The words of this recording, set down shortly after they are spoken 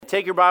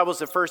Take your Bibles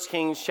to 1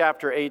 Kings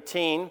chapter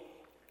 18.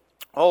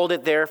 Hold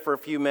it there for a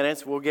few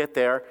minutes. We'll get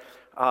there.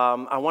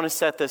 I want to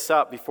set this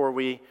up before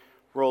we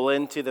roll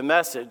into the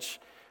message.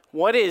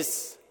 What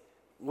is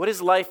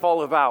life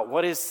all about?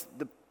 What is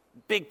the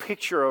big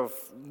picture of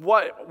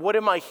what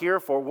am I here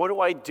for? What do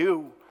I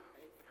do?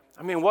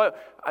 I mean,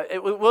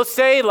 we'll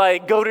say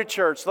like go to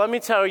church. Let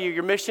me tell you,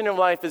 your mission in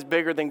life is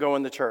bigger than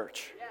going to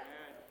church.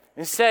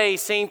 And say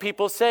seeing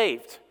people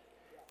saved.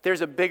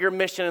 There's a bigger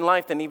mission in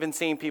life than even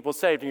seeing people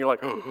saved. And you're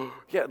like, oh,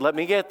 yeah, let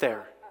me get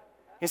there.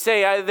 You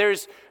say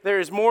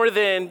there's more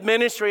than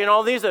ministry and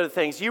all these other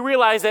things. You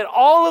realize that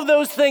all of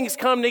those things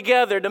come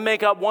together to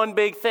make up one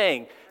big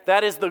thing.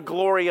 That is the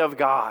glory of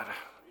God.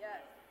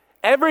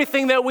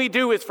 Everything that we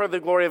do is for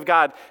the glory of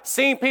God.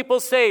 Seeing people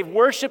saved,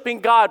 worshiping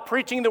God,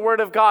 preaching the word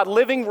of God,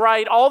 living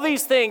right, all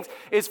these things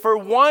is for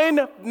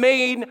one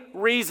main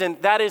reason.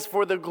 That is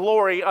for the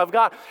glory of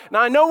God.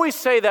 Now, I know we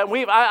say that.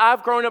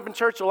 I've grown up in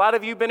church. A lot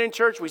of you have been in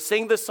church. We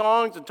sing the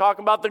songs and talk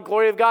about the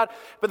glory of God.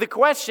 But the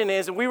question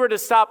is, if we were to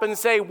stop and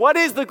say, what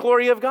is the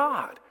glory of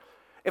God?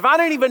 If I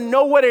don't even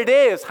know what it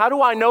is, how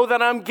do I know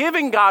that I'm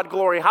giving God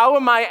glory? How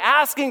am I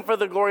asking for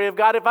the glory of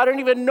God if I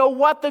don't even know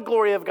what the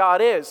glory of God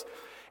is?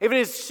 If it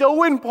is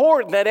so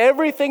important that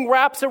everything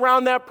wraps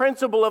around that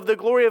principle of the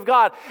glory of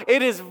God,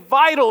 it is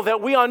vital that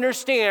we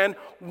understand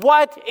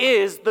what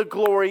is the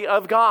glory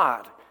of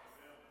God.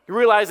 You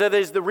realize that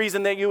is the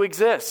reason that you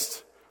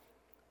exist.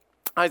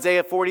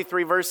 Isaiah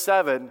 43 verse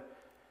 7,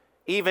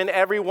 even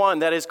everyone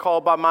that is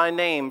called by my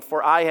name,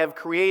 for I have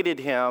created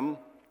him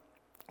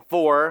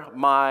for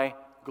my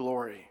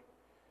glory.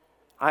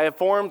 I have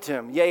formed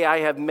him, yea, I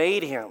have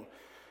made him.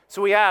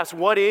 So we ask,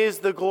 what is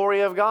the glory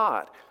of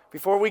God?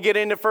 Before we get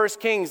into 1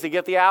 Kings, to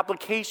get the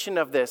application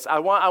of this, I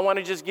want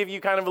to just give you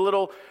kind of a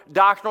little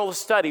doctrinal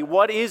study.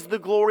 What is the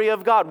glory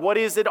of God? What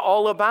is it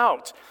all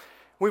about?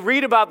 We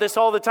read about this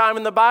all the time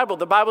in the Bible.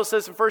 The Bible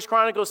says in 1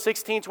 Chronicles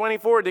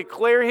 16:24,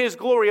 declare his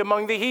glory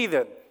among the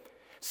heathen.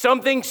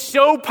 Something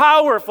so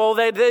powerful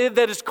that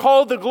is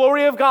called the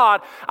glory of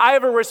God. I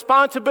have a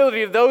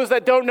responsibility to those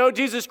that don't know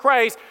Jesus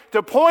Christ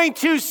to point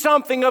to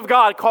something of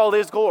God called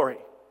his glory.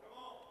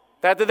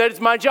 That is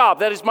my job.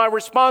 That is my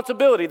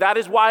responsibility. That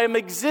is why I'm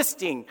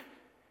existing,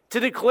 to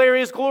declare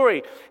his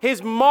glory.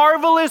 His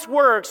marvelous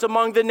works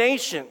among the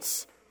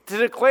nations. To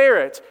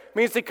declare it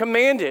means to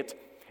command it.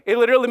 It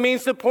literally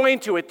means to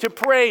point to it, to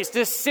praise,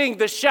 to sing,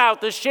 to shout,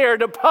 to share,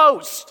 to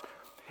post.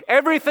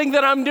 Everything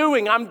that I'm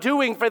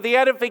doing for the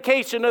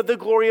edification of the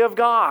glory of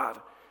God.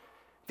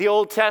 The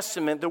Old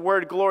Testament, the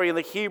word glory in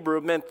the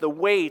Hebrew meant the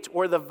weight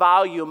or the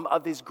volume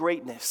of his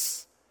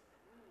greatness.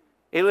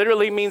 It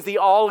literally means the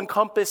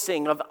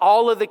all-encompassing of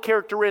all of the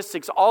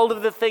characteristics, all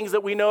of the things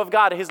that we know of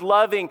God, his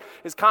loving,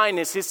 his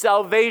kindness, his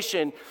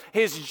salvation,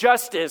 his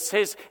justice,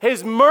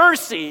 his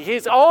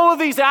mercy, all of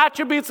these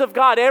attributes of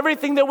God,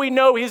 everything that we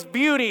know, his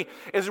beauty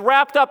is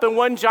wrapped up in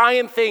one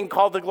giant thing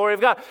called the glory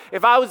of God.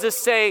 If I was to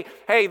say,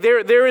 hey,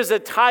 there is a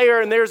tire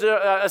and there's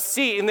a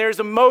seat and there's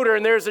a motor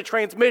and there's a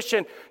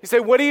transmission, you say,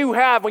 what do you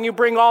have when you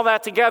bring all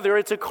that together?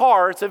 It's a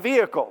car, it's a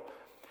vehicle.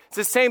 It's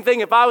the same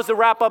thing if I was to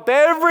wrap up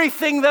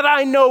everything that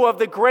I know of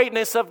the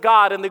greatness of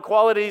God and the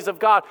qualities of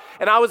God,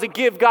 and I was to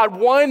give God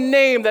one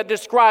name that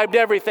described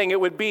everything, it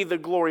would be the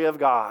glory of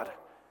God.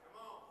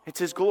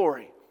 It's his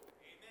glory.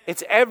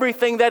 It's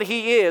everything that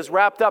he is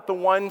wrapped up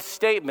in one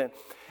statement.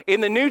 In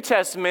the New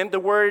Testament,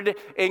 the word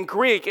in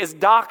Greek is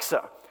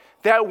doxa.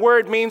 That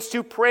word means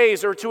to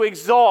praise or to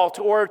exalt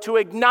or to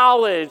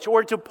acknowledge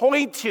or to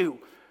point to.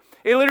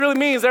 It literally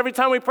means every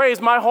time we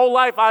praise, my whole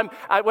life,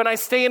 when I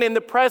stand in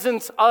the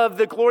presence of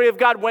the glory of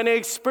God, when I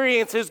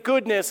experience his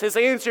goodness, his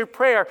answered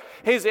prayer,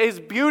 his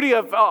beauty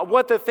of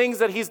what the things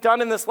that he's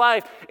done in this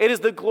life, it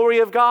is the glory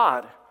of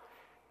God.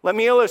 Let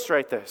me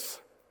illustrate this.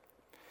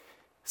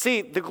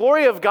 See, the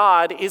glory of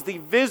God is the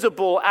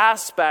visible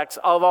aspects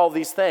of all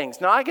these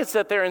things. Now, I can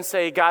sit there and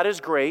say, God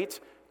is great,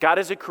 God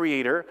is a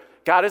creator,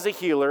 God is a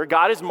healer,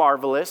 God is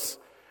marvelous.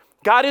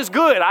 God is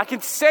good. I can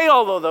say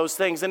all of those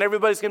things, and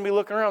everybody's going to be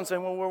looking around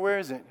saying, well, where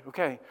is it?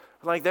 Okay.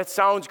 Like, that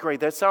sounds great.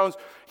 That sounds,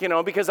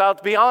 because I'll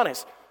be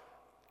honest.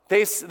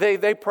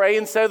 They pray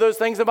and say those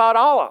things about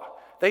Allah.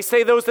 They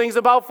say those things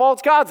about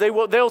false gods.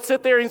 They'll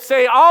sit there and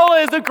say,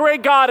 Allah is a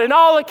great God, and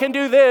Allah can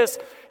do this.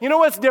 You know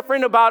what's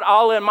different about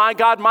Allah and my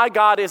God? My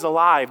God is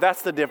alive.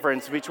 That's the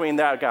difference between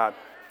that God.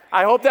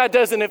 I hope that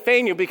doesn't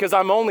offend you because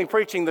I'm only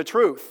preaching the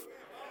truth.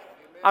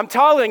 I'm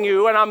telling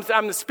you, and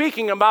I'm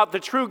speaking about the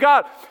true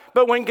God.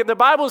 But when the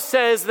Bible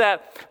says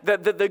that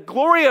the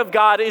glory of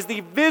God is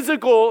the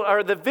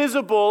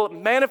visible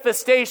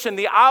manifestation,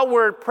 the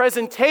outward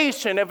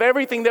presentation of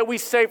everything that we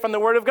say from the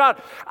Word of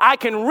God, I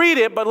can read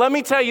it, but let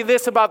me tell you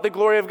this about the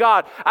glory of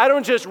God. I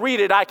don't just read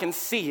it, I can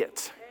see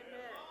it.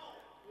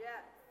 Yeah.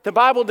 The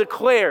Bible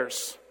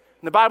declares,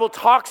 and the Bible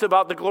talks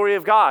about the glory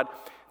of God.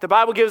 The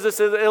Bible gives us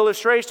an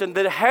illustration.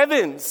 The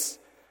heavens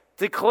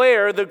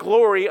declare the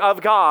glory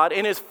of God,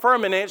 and his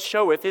firmament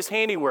showeth his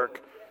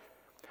handiwork.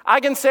 I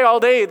can say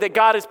all day that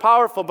God is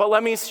powerful, but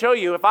let me show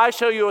you. If I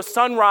show you a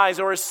sunrise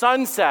or a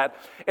sunset,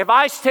 if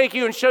I take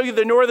you and show you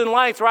the northern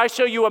lights, or I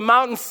show you a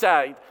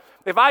mountainside,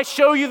 If I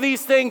show you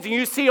these things and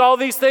you see all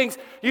these things,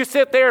 you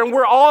sit there and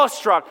we're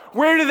awestruck.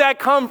 Where did that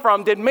come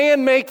from? Did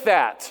man make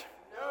that?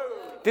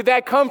 No. Did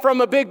that come from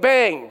a Big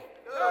Bang?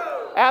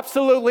 No.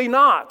 Absolutely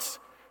not.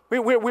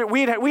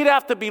 We'd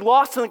have to be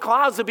lost in the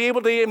clouds to be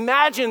able to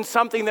imagine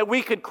something that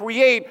we could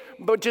create,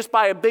 but just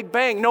by a Big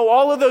Bang. No,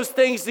 all of those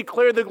things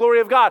declare the glory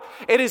of God.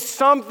 It is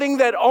something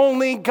that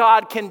only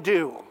God can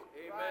do. Amen.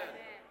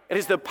 It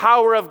is the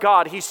power of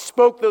God. He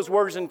spoke those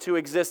words into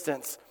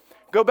existence.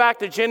 Go back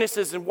to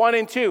Genesis 1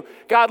 and 2.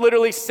 God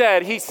literally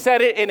said, he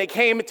said it and it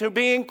came into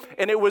being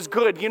and it was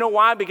good. You know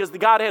why? Because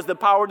God has the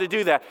power to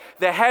do that.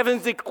 The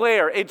heavens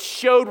declare, it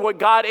showed what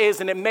God is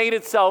and it made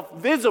itself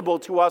visible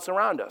to us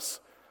around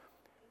us.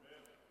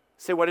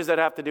 Say, what does that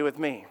have to do with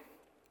me?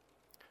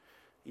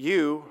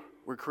 You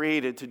were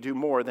created to do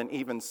more than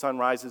even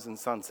sunrises and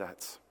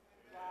sunsets.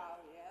 Wow,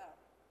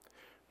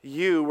 yeah.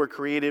 You were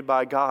created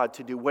by God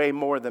to do way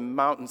more than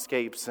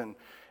mountainscapes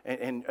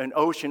and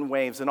ocean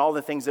waves and all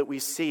the things that we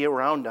see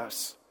around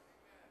us.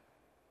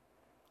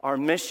 Our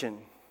mission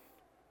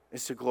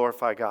is to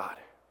glorify God.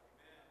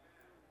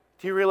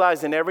 Do you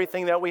realize in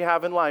everything that we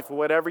have in life,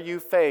 whatever you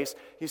face,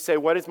 you say,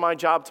 what is my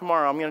job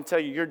tomorrow? I'm going to tell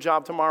you, your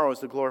job tomorrow is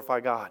to glorify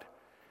God.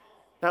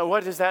 Now,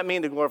 what does that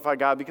mean to glorify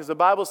God? Because the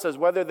Bible says,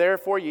 whether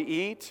therefore you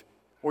eat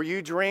or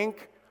you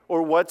drink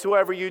or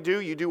whatsoever you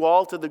do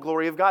all to the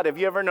glory of God. Have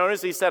you ever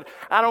noticed? He said,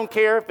 I don't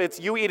care if it's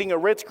you eating a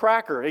Ritz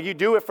cracker, you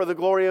do it for the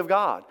glory of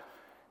God.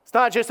 It's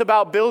not just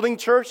about building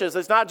churches.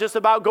 It's not just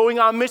about going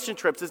on mission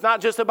trips. It's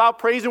not just about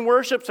praise and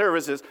worship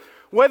services.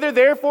 Whether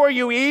therefore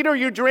you eat or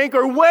you drink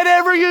or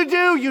whatever you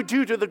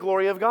do to the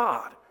glory of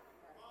God.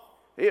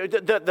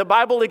 The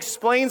Bible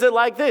explains it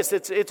like this.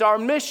 It's our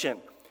mission.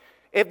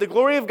 If the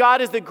glory of God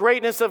is the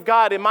greatness of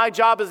God, and my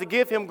job is to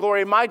give him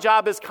glory, my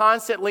job is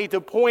constantly to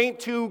point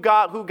to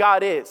God, who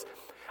God is.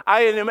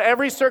 I am in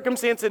every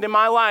circumstance in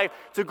my life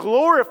to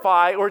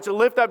glorify or to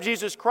lift up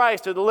Jesus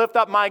Christ or to lift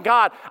up my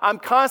God. I'm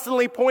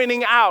constantly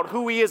pointing out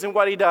who he is and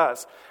what he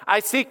does. I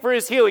seek for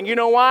his healing. You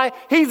know why?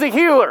 He's a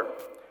healer.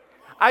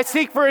 I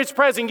seek for his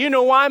presence. You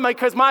know why?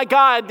 Because my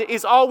God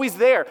is always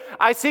there.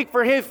 I seek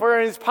for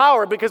his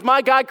power because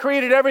my God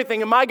created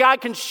everything and my God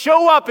can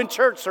show up in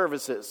church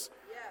services.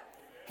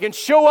 He can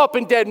show up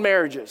in dead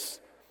marriages.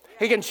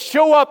 He can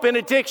show up in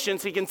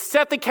addictions. He can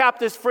set the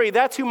captives free.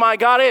 That's who my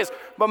God is.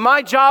 But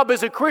my job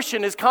as a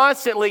Christian is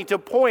constantly to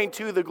point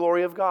to the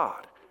glory of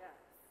God.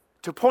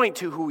 To point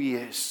to who he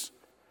is.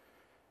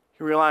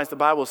 You realize the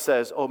Bible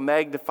says, oh,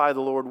 magnify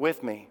the Lord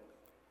with me.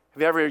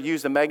 Have you ever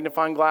used a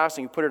magnifying glass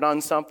and you put it on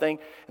something?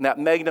 And that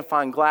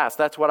magnifying glass,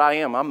 that's what I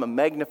am. I'm a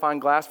magnifying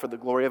glass for the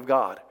glory of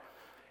God.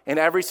 In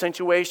every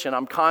situation,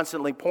 I'm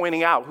constantly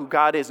pointing out who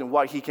God is and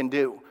what he can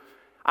do.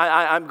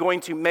 I'm going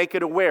to make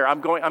it aware. I'm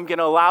going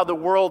to allow the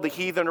world, the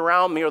heathen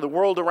around me, or the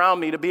world around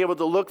me to be able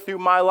to look through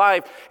my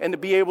life and to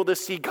be able to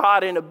see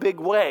God in a big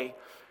way.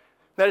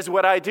 That is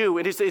what I do.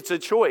 It's a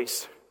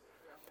choice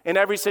in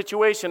every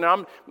situation.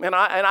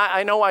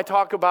 I know I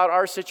talk about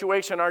our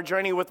situation, our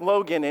journey with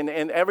Logan,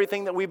 and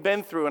everything that we've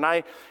been through. And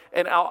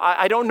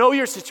I don't know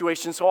your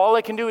situation, so all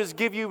I can do is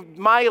give you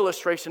my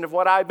illustration of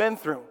what I've been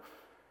through.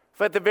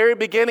 But at the very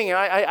beginning,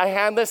 I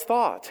had this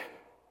thought.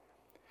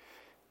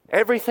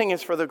 Everything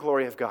is for the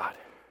glory of God.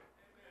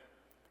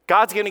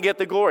 God's going to get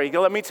the glory.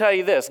 Let me tell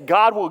you this.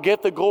 God will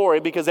get the glory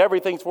because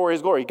everything's for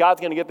his glory.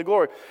 God's going to get the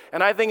glory.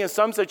 And I think in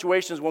some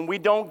situations when we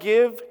don't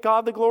give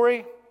God the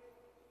glory,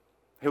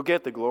 he'll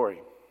get the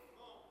glory.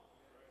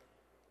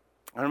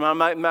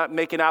 I'm not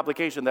making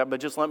application of that, but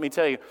just let me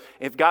tell you,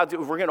 if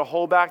we're going to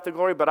hold back the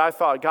glory, but I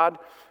thought, God,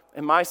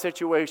 in my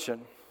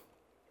situation,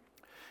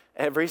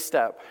 every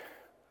step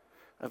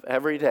of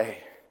every day,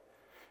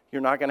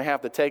 you're not going to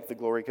have to take the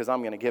glory because I'm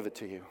going to give it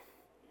to you.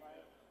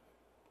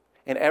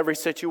 In every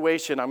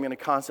situation, I'm going to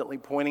constantly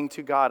pointing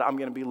to God. I'm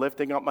going to be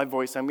lifting up my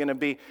voice. I'm going to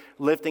be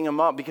lifting him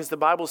up because the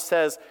Bible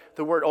says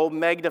the word, oh,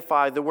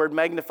 magnify. The word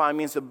magnify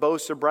means to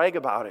boast or brag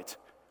about it.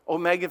 Oh,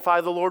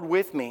 magnify the Lord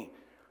with me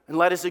and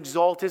let us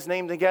exalt his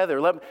name together.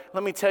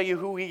 Let me tell you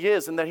who he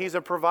is and that he's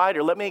a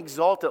provider. Let me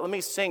exalt it. Let me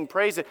sing,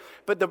 praise it.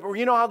 But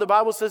you know how the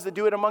Bible says to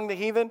do it among the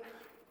heathen?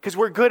 Because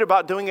we're good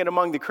about doing it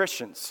among the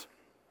Christians.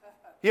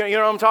 You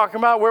know what I'm talking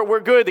about? We're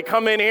good to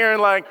come in here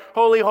and like,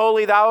 holy,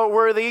 holy, thou art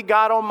worthy,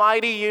 God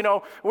Almighty. You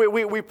know,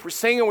 we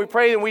sing and we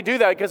pray and we do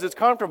that because it's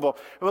comfortable.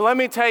 But let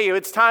me tell you,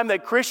 it's time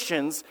that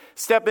Christians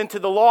step into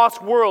the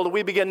lost world and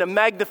we begin to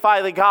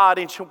magnify the God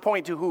and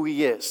point to who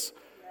he is.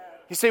 Yeah.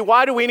 You say,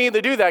 why do we need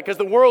to do that? Because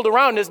the world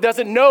around us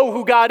doesn't know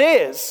who God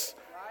is.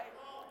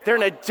 They're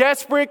in a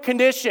desperate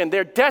condition.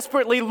 They're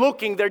desperately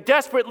looking. They're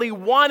desperately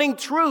wanting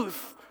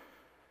truth.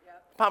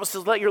 The Bible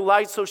says, let your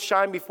light so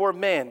shine before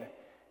men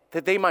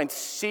that they might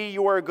see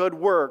your good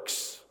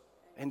works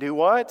and do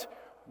what?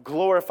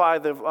 Glorify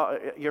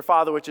your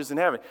Father which is in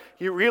heaven.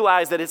 You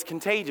realize that it's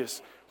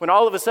contagious. When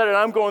all of a sudden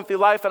I'm going through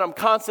life and I'm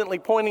constantly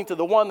pointing to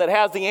the one that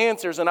has the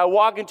answers, and I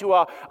walk into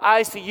a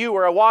ICU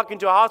or I walk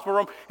into a hospital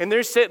room and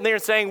they're sitting there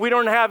saying, we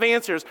don't have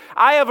answers.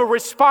 I have a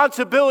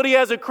responsibility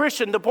as a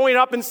Christian to point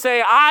up and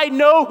say, I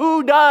know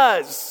who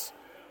does.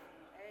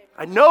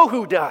 I know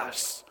who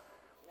does.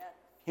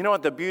 You know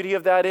what the beauty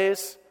of that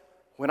is?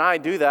 When I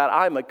do that,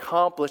 I'm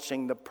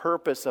accomplishing the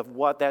purpose of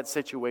what that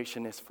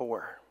situation is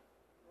for.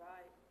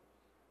 Right.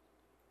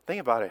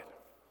 Think about it.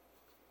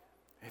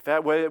 If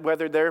that,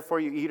 whether therefore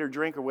you eat or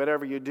drink or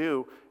whatever you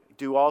do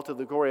all to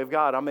the glory of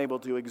God, I'm able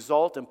to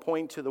exalt and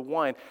point to the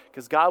one,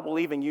 because God will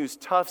even use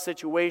tough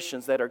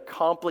situations that are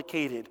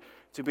complicated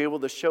to be able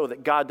to show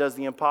that God does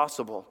the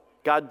impossible.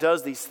 God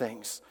does these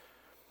things.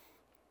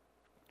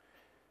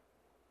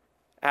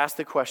 Ask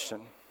the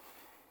question,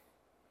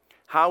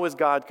 how is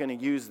God going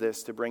to use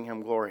this to bring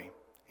him glory?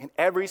 In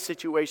every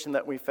situation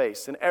that we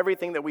face, in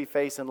everything that we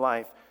face in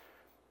life.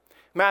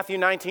 Matthew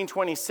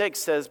 19:26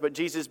 says, but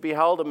Jesus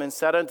beheld them and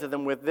said unto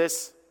them, with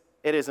this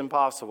it is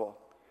impossible.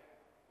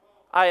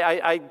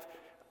 I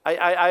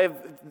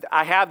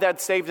have that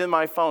saved in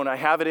my phone. I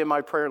have it in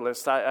my prayer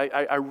list.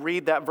 I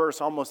read that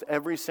verse almost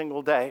every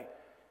single day.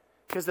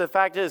 Because the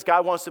fact is,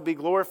 God wants to be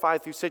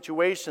glorified through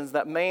situations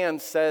that man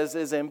says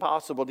is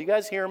impossible. Do you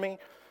guys hear me?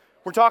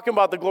 We're talking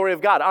about the glory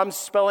of God. I'm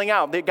spelling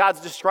out that God's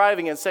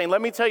describing it and saying,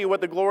 let me tell you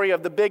what the glory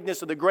of the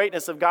bigness or the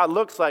greatness of God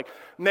looks like.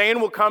 Man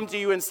will come to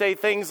you and say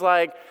things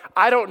like,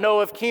 I don't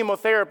know if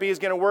chemotherapy is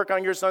going to work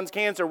on your son's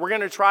cancer. We're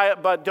going to try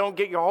it, but don't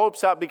get your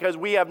hopes up because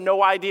we have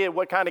no idea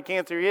what kind of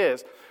cancer he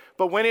is.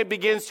 But when it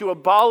begins to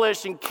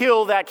abolish and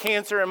kill that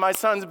cancer in my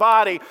son's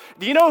body,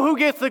 do you know who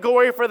gets the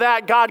glory for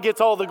that? God gets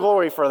all the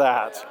glory for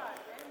that.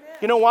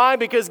 You know why?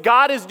 Because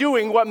God is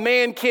doing what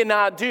man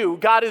cannot do.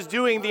 God is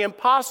doing the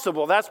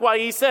impossible. That's why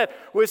he said,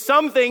 with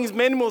some things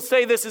men will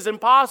say this is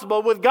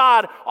impossible. With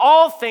God,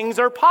 all things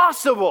are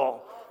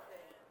possible.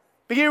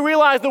 But you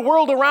realize the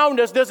world around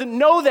us doesn't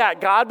know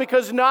that God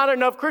because not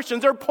enough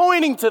Christians are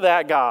pointing to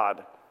that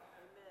God.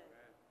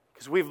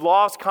 Because we've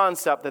lost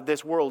concept that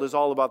this world is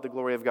all about the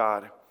glory of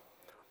God.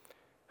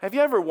 Have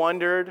you ever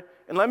wondered,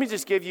 and let me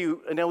just give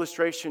you an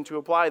illustration to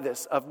apply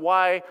this, of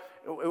why,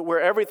 where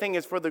everything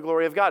is for the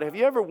glory of God. Have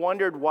you ever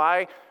wondered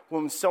why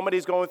when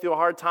somebody's going through a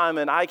hard time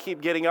and I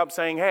keep getting up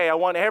saying, hey, I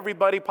want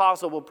everybody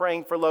possible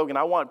praying for Logan.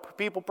 I want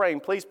people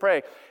praying, please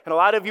pray. And a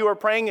lot of you are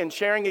praying and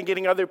sharing and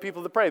getting other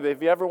people to pray. But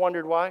have you ever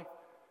wondered why?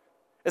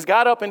 Is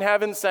God up in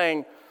heaven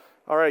saying,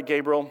 all right,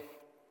 Gabriel,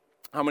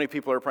 how many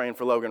people are praying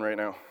for Logan right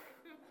now?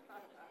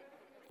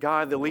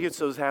 God, the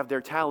Liuzzos have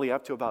their tally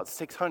up to about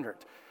 600.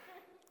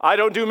 I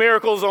don't do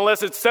miracles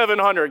unless it's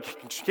 700.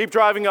 Keep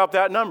driving up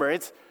that number.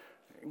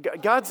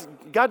 God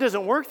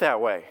doesn't work that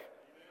way.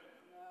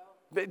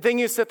 But then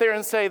you sit there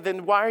and say,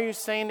 then why are you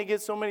saying to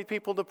get so many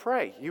people to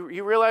pray?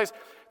 You realize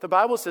the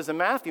Bible says in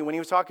Matthew, when he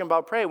was talking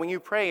about pray, when you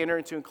pray, enter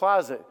into a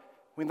closet.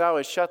 When thou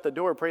hast shut the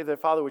door, pray to thy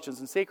Father which is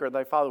in secret,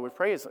 thy Father would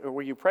praise, or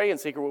where you pray in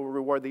secret will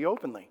reward thee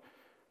openly.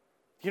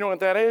 You know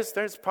what that is?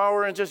 There's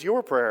power in just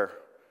your prayer,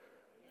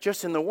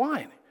 just in the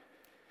one.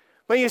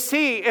 But you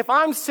see, if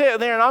I'm sitting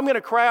there and I'm going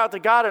to cry out to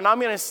God and I'm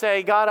going to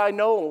say, God, I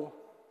know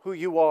who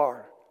you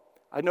are.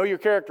 I know your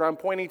character. I'm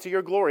pointing to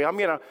your glory. I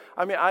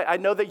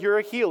know that you're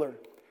a healer.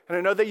 And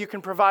I know that you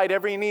can provide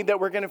every need that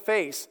we're going to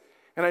face.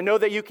 And I know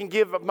that you can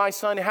give my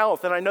son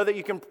health. And I know that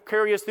you can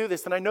carry us through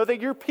this. And I know that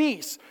you're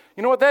peace.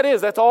 You know what that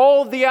is? That's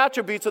all the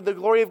attributes of the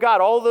glory of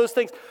God. All those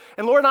things.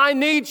 And Lord, I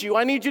need you.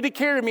 I need you to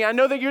carry me. I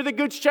know that you're the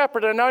good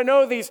shepherd. And I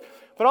know these.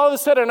 But all of a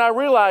sudden I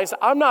realize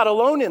I'm not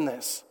alone in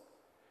this.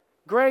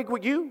 Greg,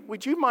 would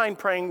you mind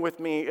praying with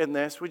me in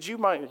this? Would you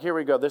mind? Here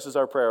we go. This is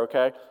our prayer,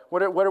 okay?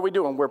 What are we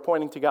doing? We're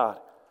pointing to God.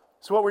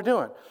 That's what we're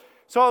doing.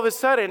 So all of a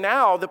sudden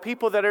now, the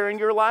people that are in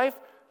your life,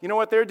 you know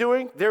what they're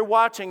doing? They're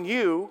watching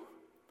you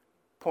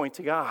point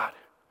to God.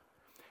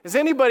 Is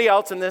anybody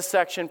else in this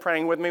section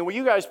praying with me? Will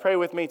you guys pray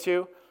with me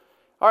too?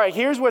 All right,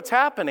 here's what's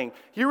happening.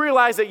 You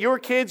realize that your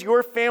kids,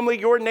 your family,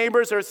 your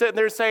neighbors are sitting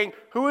there saying,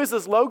 who is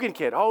this Logan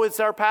kid? Oh,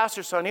 it's our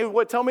pastor's son.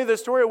 Tell me the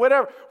story,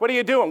 whatever. What are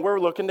you doing? We're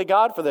looking to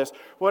God for this.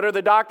 What are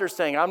the doctors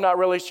saying? I'm not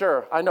really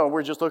sure. I know,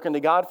 we're just looking to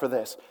God for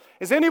this.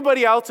 Is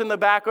anybody else in the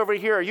back over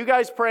here? Are you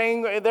guys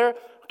praying there?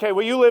 Okay,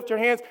 will you lift your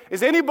hands?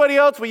 Is anybody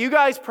else, will you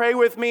guys pray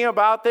with me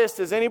about this?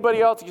 Does anybody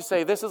else, you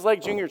say, this is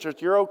like junior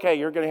church. You're okay.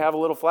 You're going to have a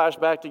little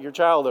flashback to your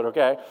childhood,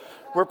 okay?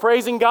 We're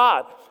praising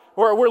God.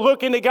 We're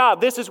looking to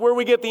God. This is where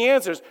we get the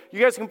answers. You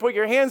guys can put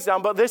your hands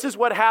down, but this is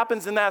what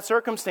happens in that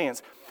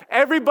circumstance.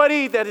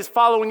 Everybody that is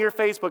following your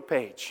Facebook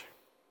page,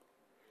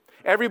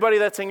 everybody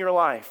that's in your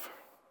life,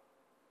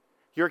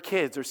 your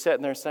kids are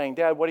sitting there saying,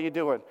 Dad, what are you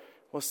doing?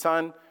 Well,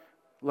 son,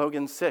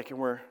 Logan's sick, and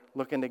we're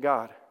looking to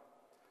God.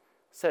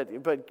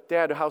 Said, but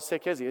Dad, how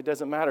sick is he? It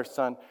doesn't matter,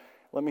 son.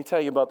 Let me tell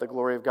you about the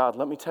glory of God.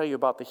 Let me tell you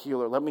about the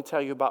healer. Let me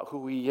tell you about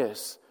who he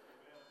is.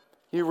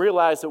 You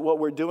realize that what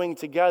we're doing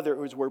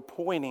together is we're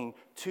pointing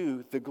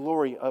to the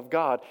glory of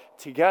God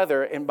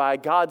together, and by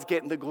God's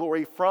getting the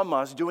glory from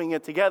us, doing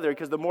it together,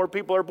 because the more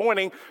people are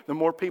pointing, the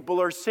more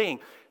people are seeing.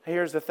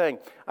 Here's the thing.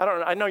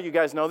 I know you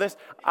guys know this.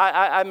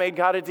 I made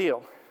God a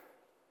deal.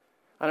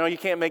 I know you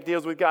can't make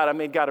deals with God. I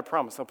made God a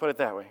promise. I'll put it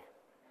that way.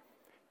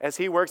 As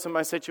he works in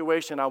my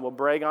situation, I will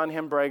brag on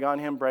him, brag on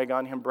him, brag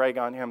on him, brag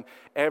on him,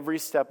 every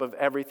step of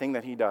everything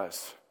that he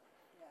does.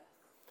 Yes.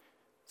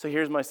 So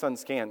here's my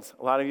son's scans.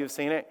 A lot of you have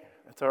seen it.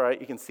 That's all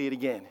right. You can see it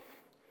again.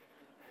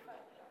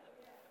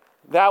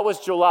 That was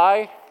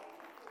July.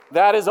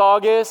 That is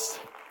August,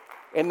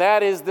 and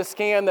that is the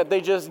scan that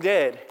they just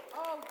did.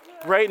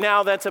 Right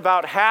now, that's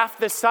about half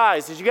the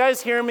size. Did you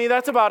guys hear me?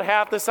 That's about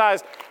half the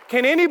size.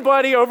 Can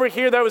anybody over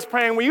here that was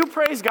praying, will you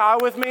praise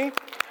God with me?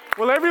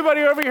 Will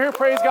everybody over here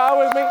praise God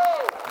with me?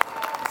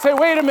 Say,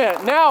 wait a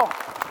minute.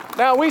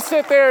 Now we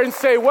sit there and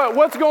say,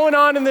 what's going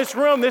on in this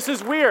room? This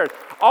is weird.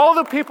 All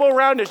the people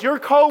around us, your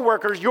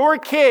coworkers, your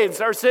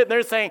kids are sitting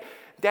there saying,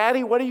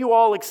 Daddy, what are you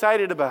all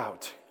excited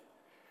about?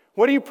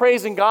 What are you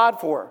praising God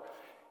for?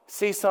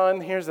 See,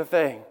 son, here's the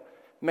thing.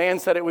 Man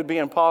said it would be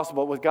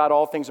impossible. With God,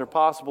 all things are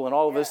possible. And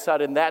all of a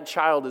sudden, that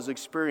child is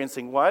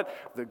experiencing what?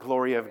 The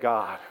glory of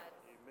God.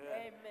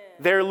 Amen.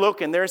 They're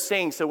looking, they're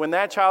seeing. So when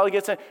that child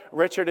gets in,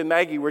 Richard and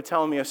Maggie were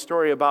telling me a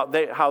story about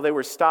how they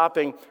were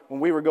stopping when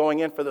we were going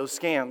in for those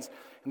scans.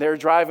 And they were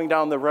driving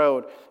down the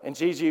road, and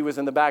Gigi was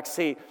in the back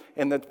seat,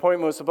 and the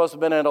appointment was supposed to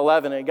have been at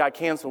 11, and it got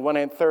canceled. Went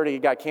at 30,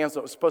 it got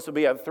canceled. It was supposed to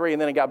be at 3, and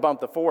then it got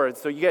bumped to 4.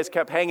 So you guys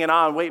kept hanging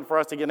on, waiting for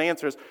us to get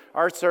answers.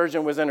 Our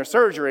surgeon was in a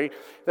surgery.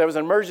 That was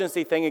an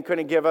emergency thing and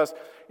couldn't give us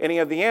any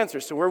of the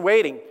answers. So we're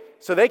waiting.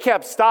 So they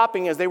kept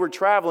stopping as they were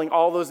traveling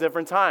all those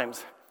different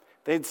times.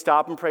 They'd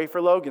stop and pray for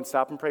Logan,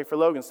 stop and pray for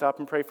Logan, stop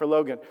and pray for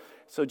Logan.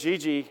 So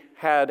Gigi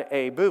had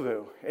a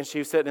boo-boo, and she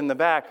was sitting in the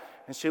back.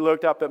 And she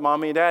looked up at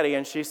Mommy and Daddy,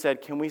 and she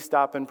said, can we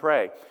stop and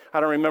pray? I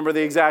don't remember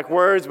the exact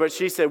words, but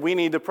she said, we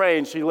need to pray,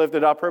 and she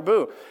lifted up her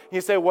boo. You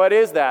say, what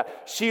is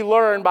that? She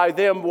learned by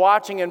them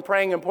watching and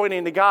praying and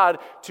pointing to God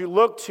to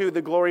look to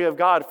the glory of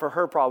God for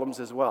her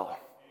problems as well.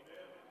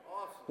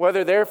 Awesome.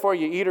 Whether therefore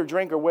you eat or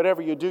drink or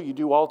whatever you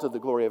do all to the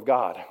glory of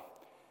God.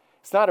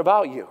 It's not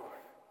about you.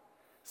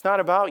 It's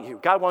not about you.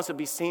 God wants to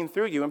be seen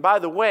through you. And by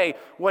the way,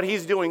 what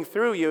he's doing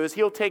through you is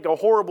he'll take a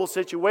horrible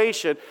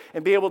situation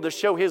and be able to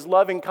show his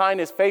loving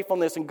kindness,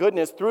 faithfulness, and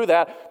goodness through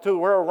that to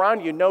where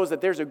around you knows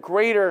that there's a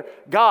greater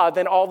God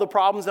than all the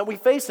problems that we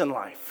face in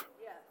life.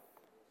 Yeah.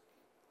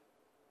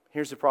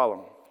 Here's the problem.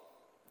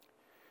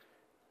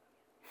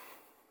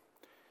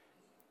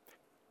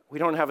 We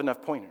don't have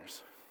enough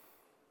pointers.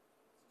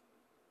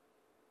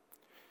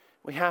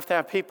 We have to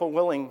have people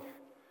willing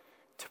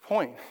to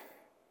point.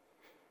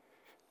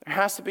 There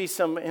has to be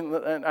some, and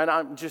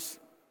I'm just,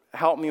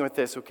 help me with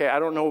this, okay? I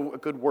don't know a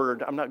good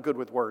word. I'm not good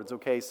with words,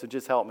 okay? So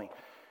just help me.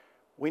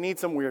 We need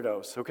some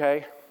weirdos,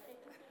 okay?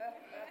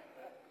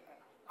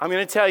 I'm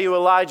going to tell you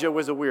Elijah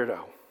was a weirdo.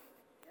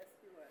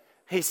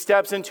 He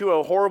steps into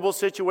a horrible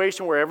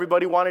situation where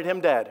everybody wanted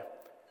him dead,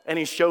 and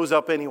he shows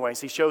up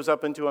anyways. He shows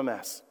up into a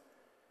mess.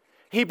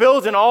 He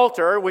builds an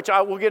altar, which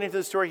I will get into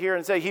the story here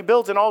and say, he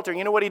builds an altar.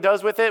 You know what he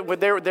does with it? When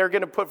they're going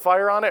to put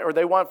fire on it, or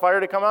they want fire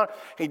to come out,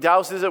 he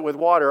douses it with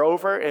water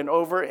over and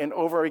over and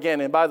over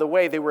again. And by the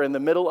way, they were in the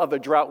middle of a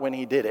drought when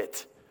he did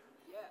it.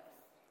 Yes.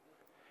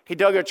 He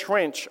dug a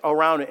trench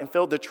around it and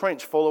filled the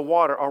trench full of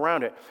water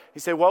around it.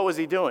 You say, what was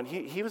he doing?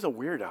 He was a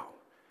weirdo.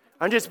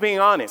 I'm just being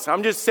honest.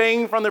 I'm just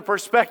saying from the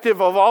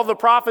perspective of all the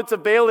prophets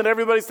of Baal and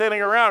everybody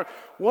standing around,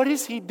 what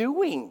is he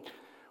doing?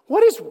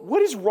 What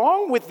is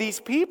wrong with these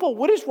people?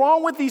 What is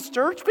wrong with these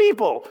church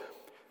people?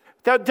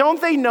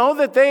 Don't they know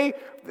that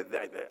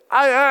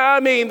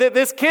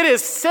this kid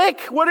is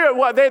sick?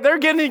 They're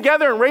getting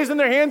together and raising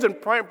their hands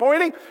and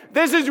pointing?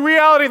 This is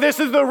reality. This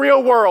is the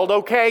real world,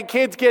 okay?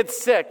 Kids get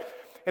sick.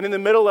 And in the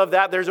middle of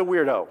that, there's a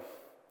weirdo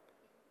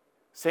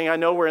saying, I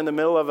know we're in the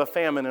middle of a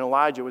famine, and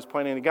Elijah was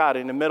pointing to God.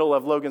 In the middle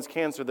of Logan's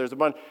cancer, there's a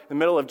bunch. In the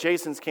middle of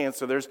Jason's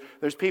cancer,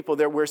 there's people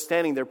there. We're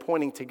standing there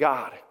pointing to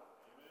God.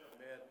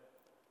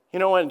 You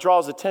know what? It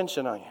draws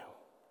attention on you.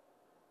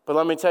 But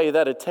let me tell you,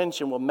 that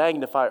attention will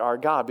magnify our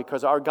God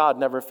because our God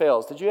never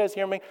fails. Did you guys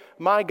hear me?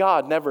 My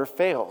God never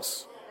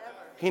fails.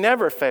 He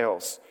never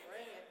fails.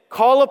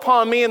 Call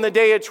upon me in the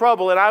day of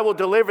trouble, and I will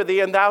deliver thee,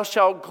 and thou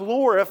shalt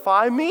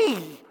glorify me.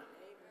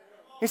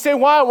 You say,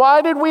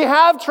 why did we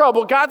have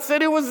trouble? God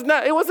said it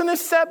wasn't a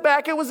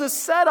setback, it was a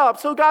setup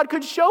so God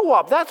could show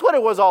up. That's what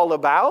it was all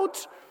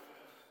about.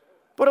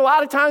 But a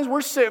lot of times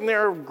we're sitting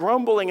there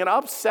grumbling and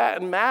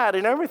upset and mad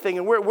and everything,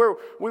 and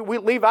we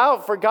leave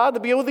out for God to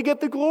be able to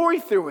get the glory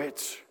through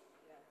it.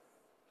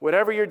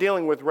 Whatever you're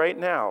dealing with right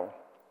now,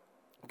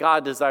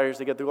 God desires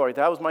to get the glory.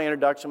 That was my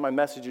introduction. My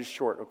message is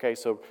short, okay?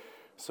 So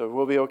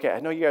we'll be okay.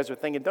 I know you guys are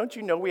thinking, don't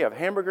you know we have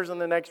hamburgers in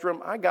the next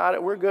room? I got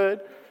it. We're good.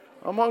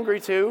 I'm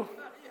hungry too.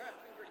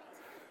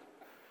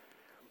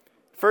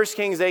 1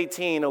 Kings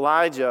 18,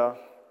 Elijah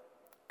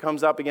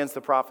comes up against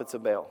the prophets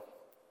of Baal.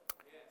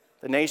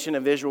 The nation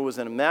of Israel was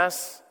in a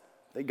mess.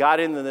 They got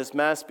into this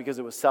mess because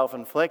it was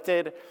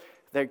self-inflicted.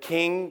 Their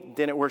king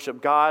didn't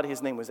worship God.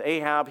 His name was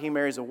Ahab. He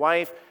marries a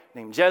wife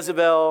named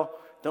Jezebel.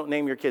 Don't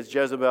name your kids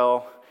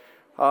Jezebel.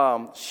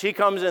 She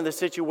comes into the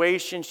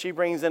situation. She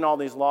brings in all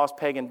these lost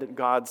pagan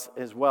gods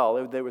as well.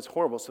 It was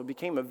horrible. So it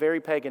became a very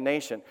pagan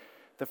nation.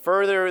 The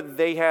further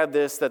they had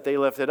this that they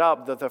lifted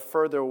up, the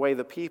further away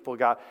the people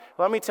got.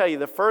 Let me tell you,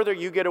 the further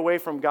you get away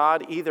from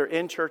God, either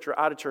in church or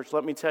out of church,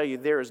 let me tell you,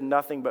 there is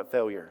nothing but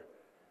failure.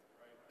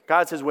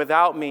 God says,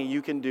 without me,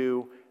 you can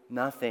do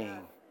nothing.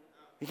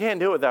 You can't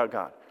do it without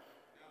God.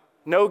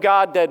 No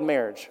God, dead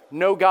marriage.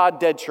 No God,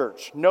 dead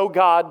church. No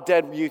God,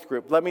 dead youth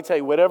group. Let me tell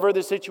you, whatever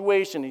the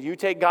situation, if you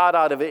take God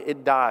out of it,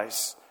 it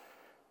dies.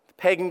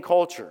 Pagan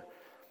culture.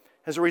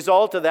 As a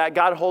result of that,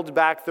 God holds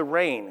back the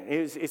rain.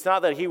 It's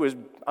not that he was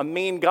a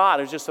mean God.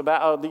 It's just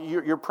about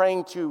you're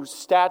praying to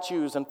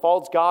statues and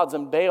false gods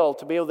and Baal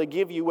to be able to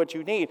give you what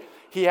you need.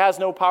 He has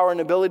no power and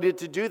ability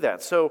to do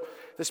that. So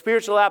the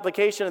spiritual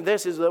application of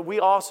this is that we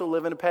also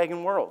live in a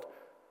pagan world.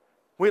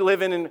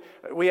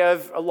 We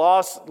have a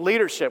lost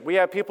leadership. We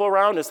have people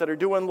around us that are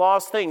doing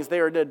lost things.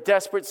 They are in a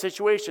desperate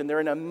situation.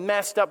 They're in a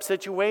messed up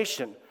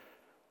situation.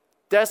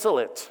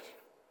 Desolate.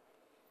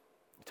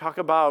 Talk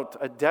about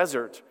a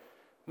desert.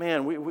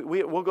 Man,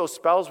 we'll go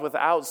spells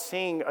without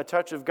seeing a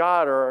touch of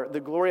God or the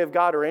glory of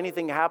God or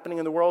anything happening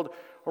in the world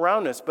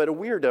around us. But a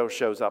weirdo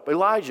shows up.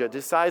 Elijah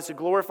decides to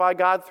glorify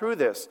God through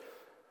this.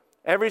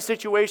 Every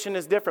situation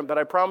is different, but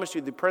I promise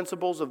you the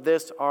principles of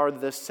this are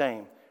the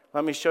same.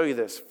 Let me show you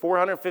this.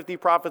 450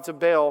 prophets of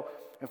Baal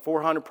and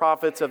 400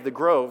 prophets of the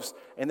groves,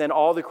 and then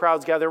all the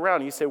crowds gather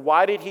around. You say,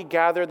 why did he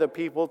gather the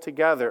people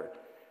together?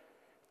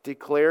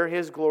 Declare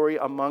his glory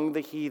among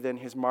the heathen,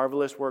 his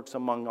marvelous works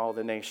among all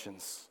the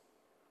nations.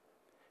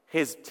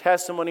 His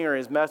testimony or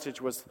his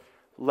message was,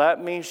 let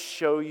me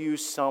show you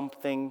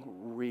something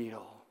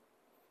real.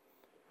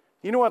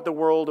 You know what the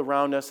world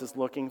around us is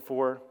looking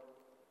for?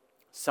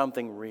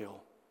 Something real.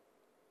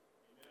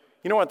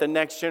 You know what the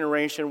next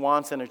generation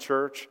wants in a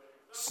church?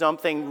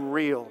 Something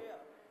real.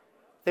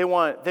 They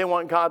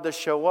want God to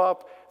show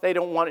up. They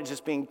don't want it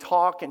just being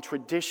talk and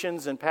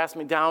traditions and pass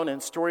me down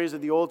and stories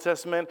of the Old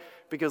Testament.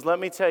 Because let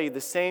me tell you, the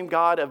same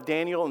God of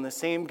Daniel and the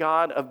same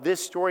God of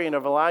this story and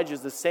of Elijah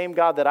is the same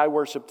God that I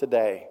worship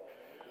today.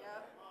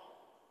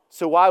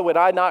 So why would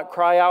I not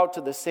cry out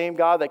to the same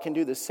God that can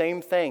do the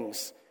same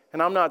things?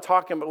 And I'm not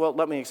talking about, well,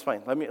 let me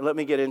explain. Let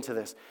me get into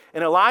this.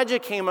 And Elijah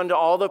came unto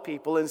all the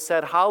people and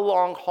said, how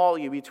long halt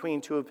you between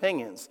two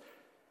opinions?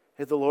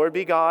 If the Lord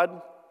be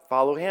God,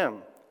 follow him.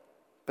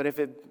 But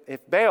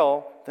if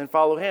Baal, then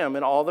follow him.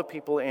 And all the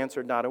people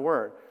answered not a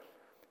word.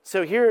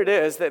 So here it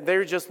is that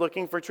they're just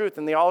looking for truth.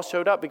 And they all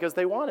showed up because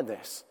they wanted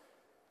this.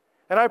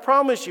 And I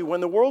promise you, when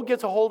the world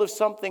gets a hold of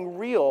something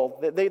real,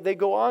 they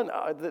go on,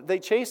 they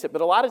chase it.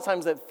 But a lot of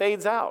times that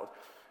fades out.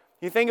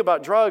 You think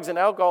about drugs and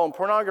alcohol and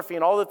pornography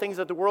and all the things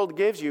that the world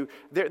gives you.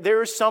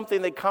 There is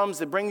something that comes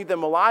to bring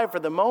them alive for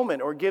the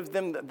moment or gives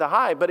them the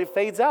high, but it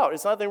fades out.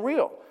 It's nothing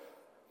real.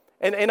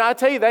 And I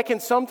tell you, that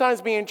can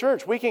sometimes be in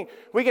church. We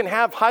can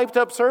have hyped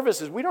up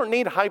services. We don't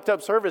need hyped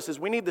up services.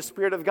 We need the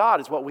Spirit of God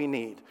is what we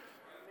need.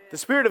 The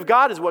Spirit of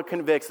God is what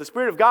convicts. The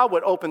Spirit of God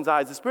what opens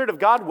eyes. The Spirit of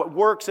God what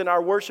works in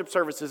our worship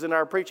services, in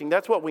our preaching.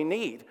 That's what we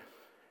need.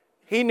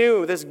 He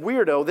knew, this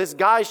weirdo, this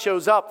guy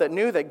shows up that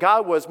knew that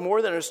God was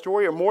more than a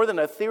story or more than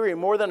a theory or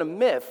more than a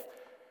myth.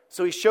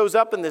 So he shows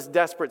up in this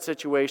desperate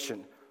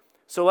situation.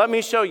 So let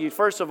me show you,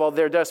 first of all,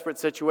 their desperate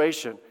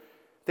situation.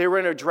 They were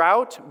in a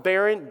drought,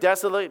 barren,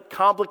 desolate,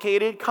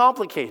 complicated.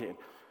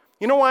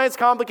 You know why it's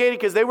complicated?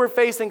 Because they were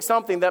facing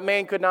something that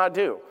man could not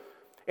do.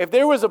 If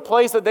there was a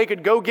place that they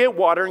could go get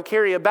water and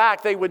carry it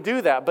back, they would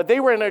do that. But they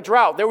were in a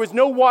drought. There was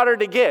no water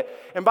to get.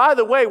 And by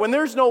the way, when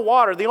there's no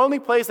water, the only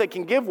place that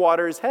can give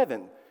water is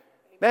heaven.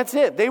 That's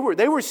it. They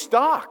were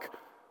stuck.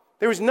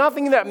 There was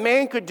nothing that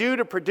man could do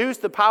to produce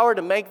the power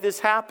to make this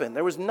happen.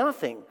 There was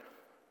nothing.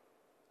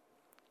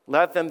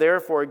 Let them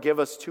therefore give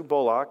us 2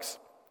 bullocks,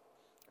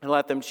 and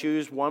let them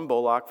choose 1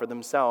 bullock for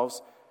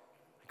themselves,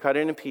 cut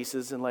it in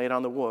pieces and lay it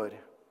on the wood,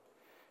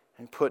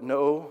 and put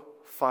no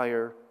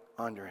fire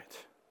under it.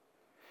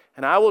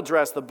 And I will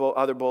dress the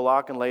other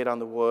bullock and lay it on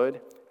the wood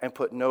and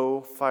put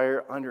no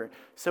fire under it.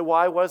 So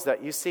why was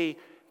that? You see,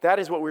 that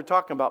is what we're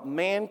talking about.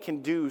 Man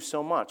can do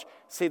so much.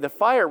 See, the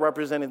fire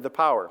represented the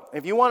power.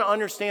 If you want to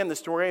understand the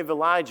story of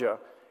Elijah,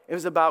 it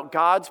was about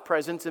God's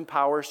presence and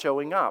power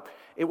showing up.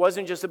 It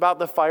wasn't just about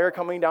the fire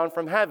coming down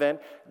from heaven.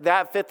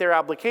 That fit their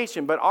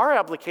application. But our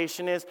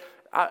application is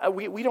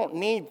we don't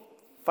need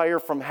fire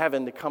from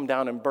heaven to come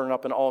down and burn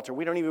up an altar.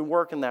 We don't even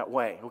work in that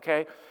way,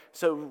 okay?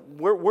 So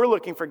we're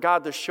looking for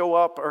God to show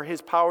up, or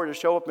his power to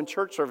show up in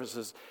church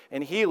services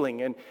and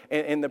healing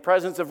and the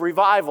presence of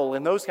revival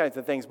and those kinds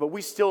of things. But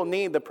we still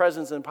need the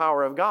presence and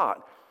power of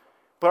God.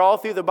 But all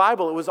through the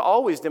Bible, it was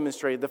always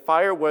demonstrated. The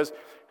fire was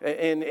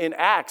in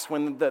Acts,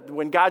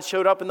 when God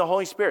showed up in the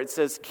Holy Spirit, it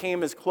says,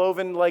 came as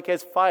cloven like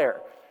as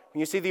fire. When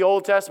you see the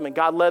Old Testament,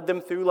 God led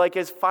them through like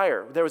as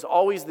fire. There was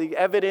always the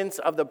evidence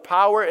of the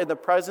power and the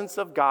presence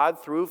of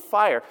God through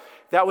fire.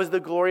 That was the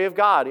glory of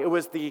God. It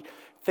was the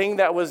thing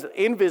that was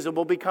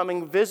invisible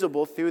becoming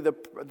visible through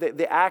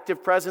the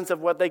active presence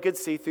of what they could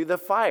see through the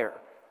fire.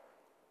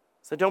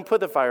 So don't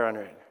put the fire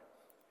under it.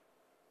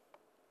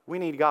 We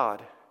need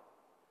God,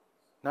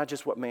 not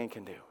just what man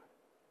can do.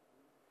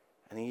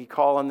 And you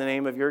call on the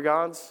name of your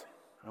gods,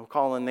 I'll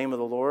call on the name of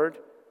the Lord.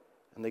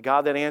 And the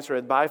God that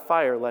answereth by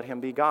fire, let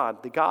him be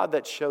God. The God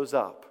that shows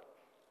up.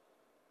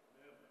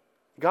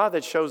 The God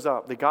that shows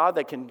up. The God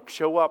that can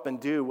show up and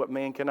do what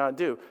man cannot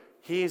do.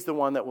 He's the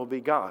one that will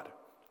be God.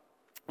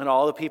 And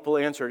all the people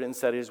answered and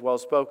said, it is well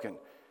spoken.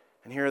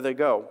 And here they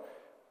go.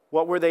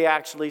 what were they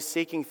actually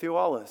seeking through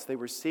all this? They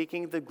were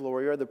seeking the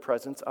glory or the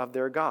presence of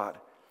their God.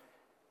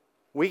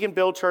 We can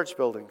build church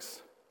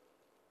buildings,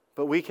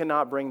 but we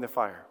cannot bring the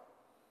fire.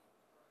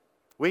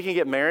 We can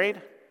get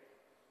married,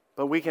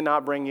 but we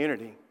cannot bring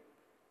unity.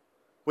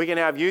 We can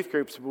have youth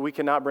groups, but we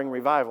cannot bring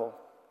revival.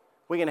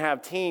 We can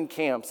have teen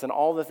camps and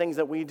all the things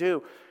that we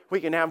do. We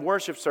can have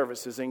worship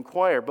services and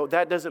choir, but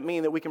that doesn't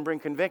mean that we can bring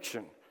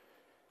conviction.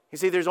 You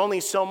see, there's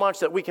only so much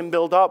that we can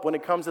build up when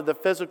it comes to the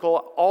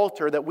physical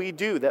altar that we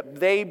do, that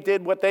they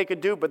did what they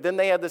could do, but then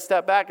they had to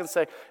step back and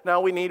say, now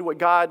we need what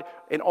God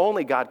and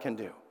only God can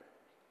do.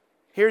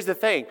 Here's the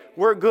thing.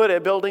 We're good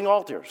at building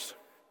altars.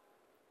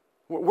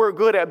 We're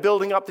good at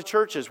building up the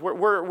churches.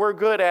 We're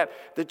good at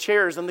the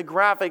chairs and the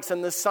graphics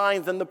and the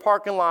signs and the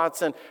parking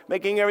lots and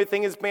making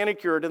everything is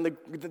manicured and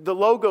the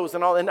logos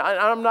and all. And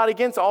I'm not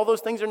against all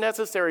those things are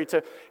necessary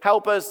to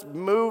help us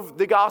move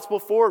the gospel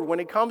forward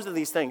when it comes to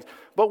these things.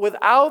 But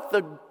without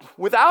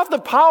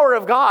the power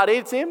of God,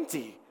 it's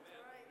empty.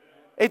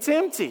 It's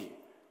empty.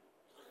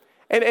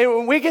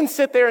 And we can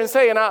sit there and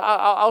say, and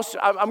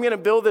I'm going to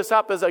build this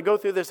up as I go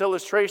through this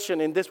illustration,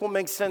 and this will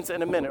make sense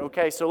in a minute,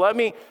 okay? So let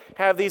me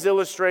have these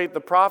illustrate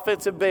the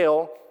prophets of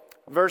Baal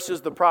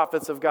versus the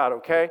prophets of God,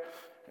 okay?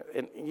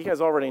 And you guys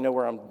already know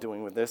where I'm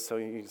doing with this, so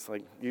you just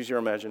use your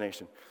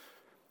imagination.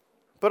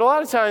 But a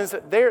lot of times,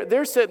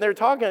 they're sitting there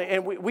talking,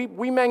 and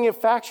we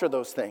manufacture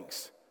those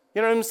things.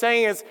 You know what I'm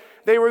saying? Is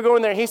they were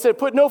going there, he said,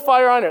 put no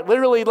fire on it.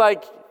 Literally,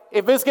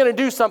 if it's going to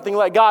do something,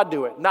 let God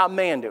do it, not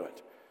man do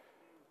it.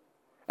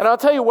 And I'll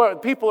tell you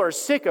what people are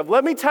sick of.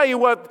 Let me tell you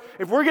what,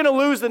 if we're going to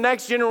lose the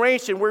next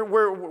generation,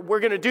 we're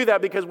going to do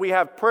that because we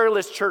have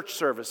prayerless church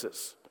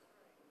services.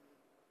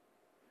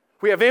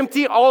 We have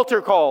empty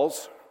altar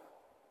calls.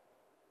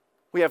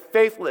 We have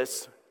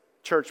faithless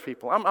church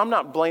people. I'm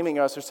not blaming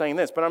us or saying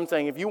this, but I'm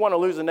saying if you want to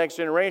lose the next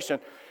generation,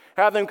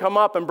 have them come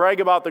up and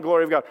brag about the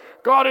glory of God.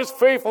 God is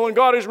faithful and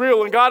God is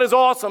real and God is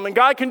awesome and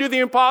God can do the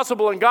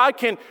impossible and God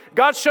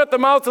shut the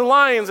mouths of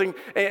lions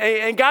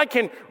and God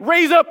can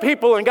raise up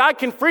people and God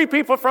can free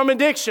people from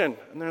addiction.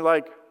 And they're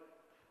like,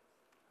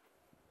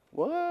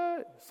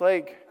 what? It's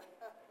like,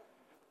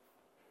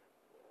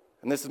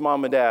 and this is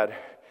mom and dad.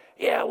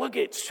 Yeah, look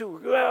at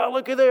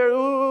there.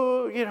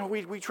 Ooh.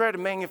 We try to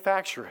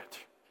manufacture it.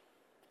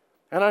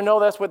 And I know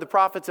that's what the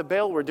prophets of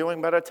Baal were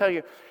doing, but I tell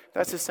you,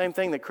 that's the same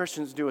thing that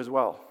Christians do as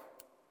well.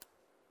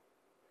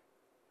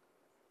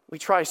 We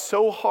try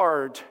so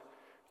hard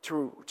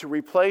to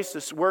replace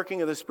this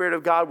working of the Spirit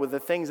of God with the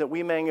things that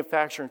we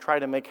manufacture and try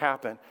to make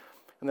happen.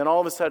 And then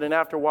all of a sudden,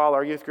 after a while,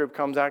 our youth group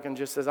comes back and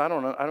just says, I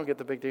don't know, I don't get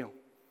the big deal.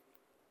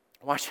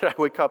 Why should I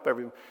wake up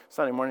every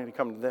Sunday morning to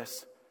come to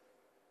this?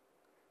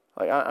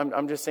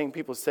 I'm just seeing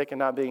people sick and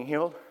not being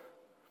healed.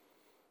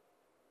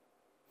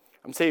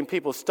 I'm seeing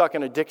people stuck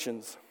in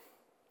addictions.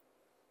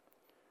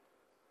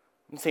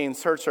 I'm seeing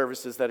church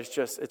services that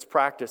it's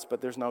practice,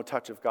 but there's no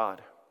touch of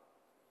God.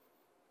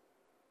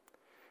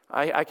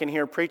 I can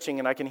hear preaching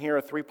and I can hear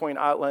a 3-point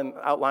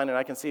outline and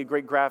I can see a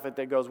great graphic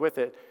that goes with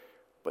it,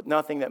 but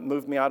nothing that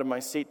moved me out of my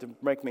seat to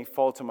make me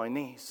fall to my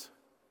knees.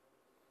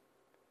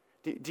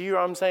 Do you know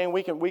what I'm saying?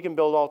 We can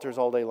build altars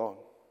all day long.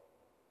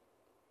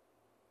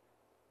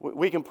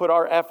 We can put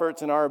our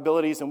efforts and our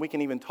abilities and we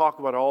can even talk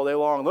about it all day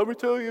long. Let me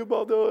tell you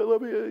about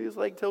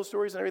tell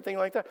stories and everything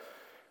like that.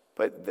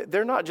 But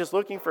they're not just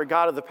looking for a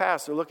God of the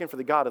past, they're looking for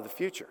the God of the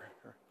future,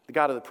 the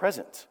God of the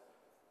present.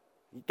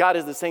 God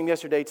is the same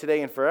yesterday,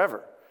 today, and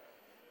forever.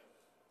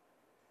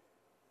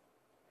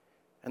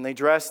 And they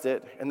dressed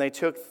it, and they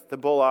took the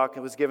bullock,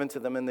 it was given to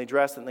them, and they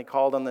dressed it, and they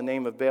called on the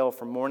name of Baal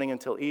from morning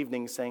until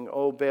evening, saying,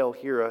 "Oh, Baal,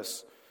 hear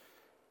us."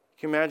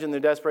 Can you imagine their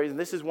desperation?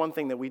 This is one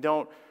thing that we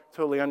don't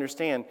totally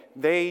understand.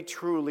 They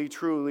truly,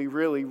 truly,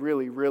 really,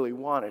 really, really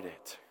wanted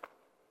it.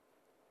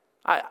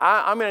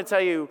 I'm going to tell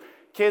you,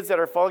 kids that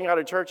are falling out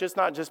of church,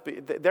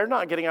 they're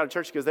not getting out of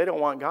church because they don't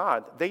want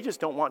God. They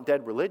just don't want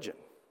dead religion.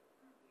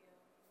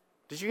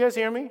 Did you guys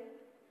hear me?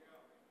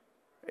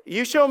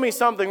 You show me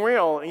something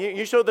real.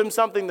 You show them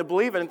something to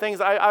believe in, and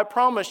things I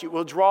promise you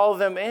will draw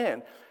them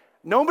in.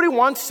 Nobody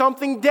wants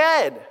something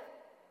dead.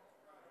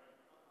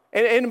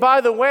 And by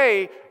the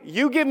way,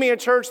 you give me a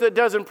church that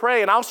doesn't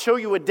pray, and I'll show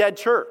you a dead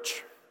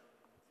church.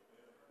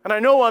 And I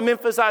know I'm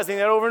emphasizing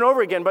that over and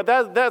over again, but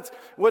that's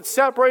what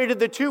separated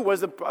the two was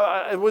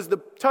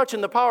the touch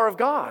and the power of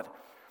God.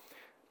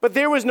 But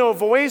there was no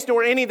voice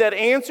nor any that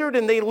answered,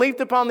 and they leaped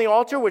upon the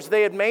altar which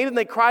they had made, and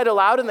they cried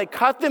aloud, and they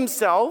cut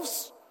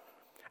themselves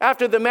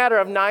after the matter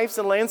of knives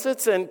and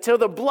lancets until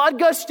the blood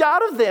gushed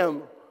out of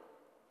them.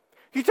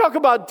 You talk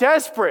about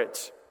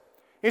desperate.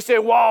 You say,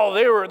 wow,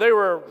 they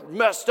were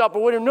messed up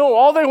or whatever. No,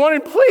 all they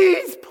wanted,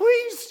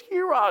 please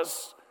hear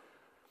us.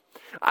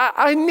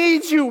 I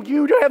need you.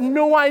 You have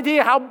no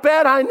idea how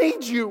bad I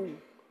need you.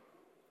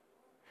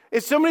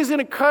 If somebody's going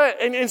to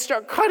cut and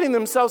start cutting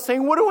themselves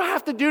saying, what do I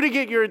have to do to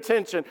get your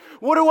attention?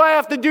 What do I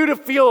have to do to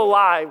feel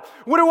alive?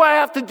 What do I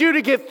have to do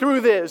to get through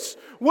this?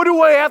 What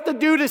do I have to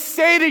do to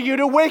say to you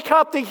to wake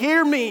up to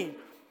hear me?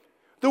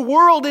 The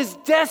world is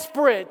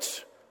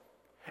desperate.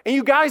 And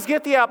you guys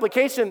get the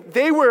application.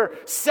 They were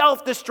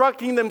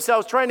self-destructing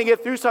themselves, trying to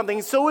get through something.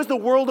 And so is the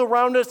world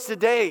around us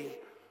today.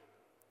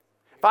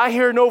 If I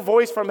hear no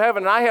voice from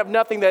heaven and I have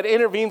nothing that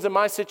intervenes in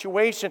my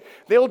situation,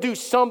 they'll do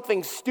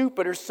something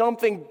stupid or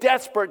something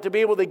desperate to be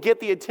able to get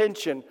the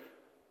attention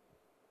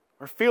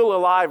or feel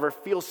alive or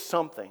feel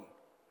something.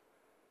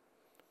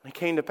 And it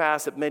came to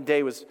pass that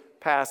midday was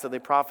past, that they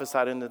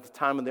prophesied into the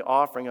time of the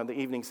offering of the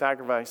evening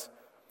sacrifice.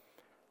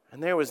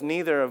 And there was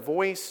neither a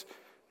voice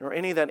nor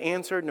any that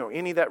answered, nor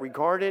any that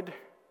regarded.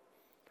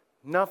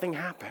 Nothing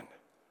happened.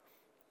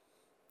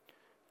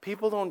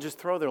 People don't just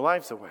throw their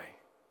lives away.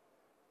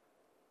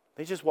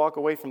 They just walk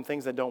away from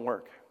things that don't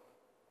work.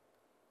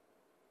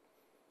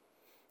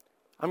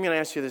 I'm going to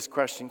ask you this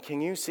question.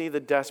 Can you see the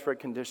desperate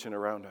condition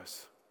around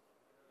us?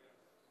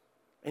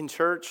 In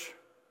church,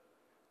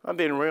 I'm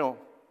being real.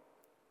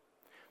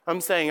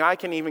 I'm saying I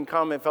can even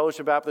come at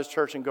Fellowship Baptist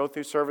Church and go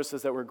through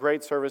services that were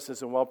great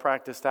services and well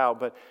practiced out,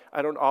 but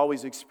I don't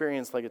always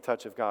experience like a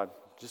touch of God.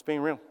 Just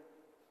being real.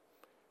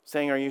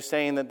 Are you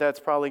saying that that's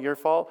probably your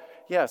fault?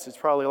 Yes, it's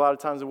probably a lot of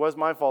times it was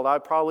my fault. I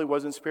probably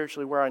wasn't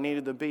spiritually where I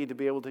needed to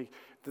be able to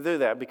do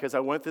that because I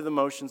went through the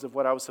motions of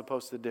what I was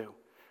supposed to do.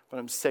 But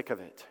I'm sick of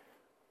it.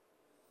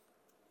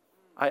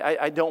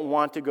 I don't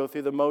want to go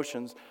through the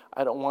motions.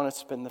 I don't want to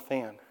spin the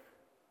fan.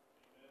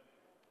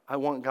 I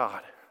want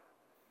God.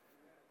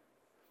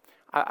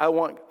 I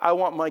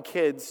want my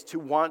kids to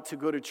want to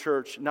go to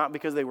church, not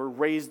because they were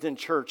raised in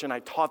church and I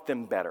taught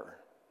them better.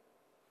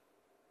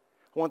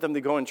 I want them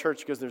to go in church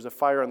because there's a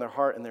fire in their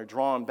heart and they're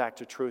drawn back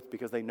to truth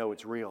because they know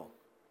it's real.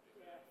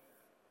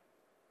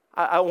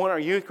 I want our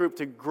youth group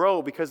to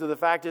grow because of the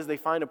fact is they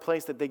find a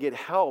place that they get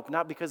help,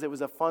 not because it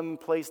was a fun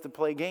place to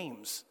play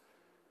games.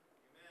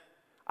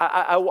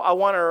 I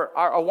want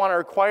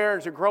our choir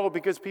to grow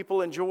because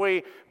people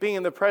enjoy being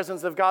in the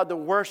presence of God, to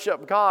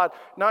worship God,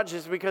 not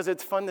just because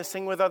it's fun to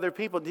sing with other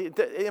people.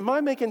 Am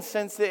I making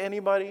sense to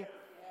anybody?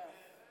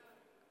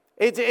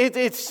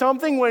 It's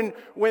something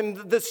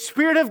when the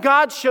Spirit of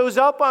God shows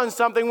up on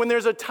something, when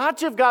there's a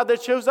touch of God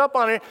that shows up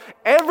on it,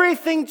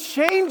 everything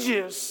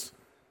changes.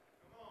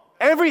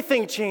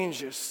 Everything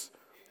changes.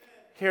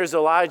 Here's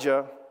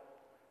Elijah.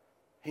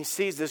 He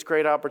sees this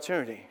great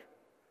opportunity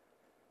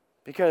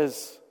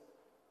because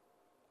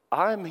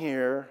I'm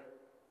here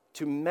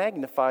to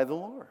magnify the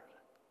Lord.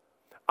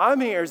 I'm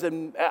here.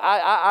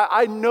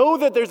 I know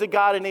that there's a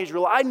God in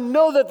Israel. I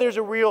know that there's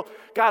a real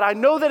God. I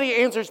know that He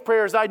answers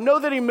prayers. I know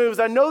that He moves.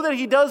 I know that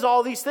He does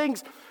all these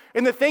things.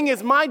 And the thing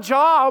is, my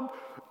job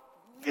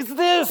is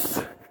this.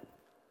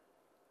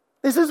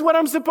 This is what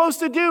I'm supposed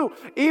to do.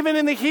 Even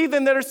in the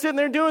heathen that are sitting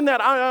there doing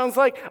that, I was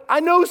like, I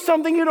know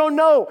something you don't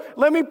know.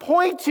 Let me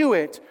point to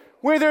it.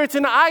 Whether it's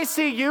an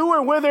ICU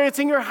or whether it's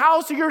in your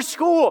house or your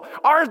school,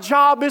 our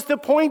job is to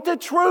point the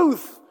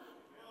truth,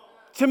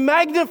 to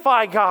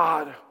magnify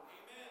God.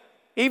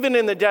 Even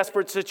in the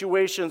desperate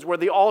situations where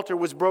the altar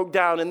was broke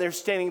down and they're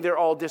standing there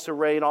all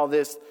disarray and all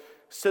this,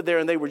 stood there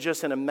and they were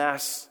just in a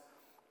mess.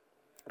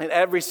 In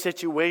every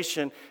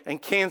situation and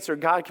cancer,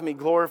 God can be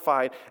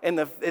glorified. In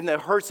the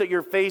hurts that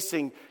you're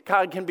facing,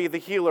 God can be the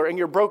healer. In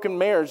your broken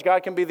marriage,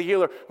 God can be the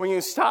healer. When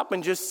you stop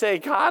and just say,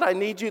 God, I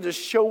need you to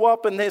show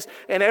up in this,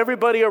 and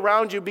everybody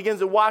around you begins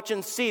to watch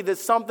and see that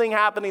something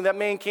happening that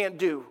man can't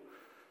do.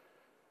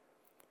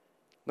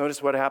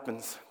 Notice what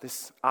happens,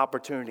 this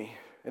opportunity.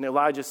 And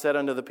Elijah said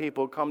unto the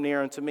people, come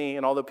near unto me.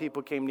 And all the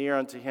people came near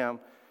unto him.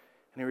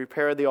 And he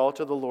repaired the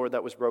altar of the Lord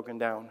that was broken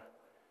down.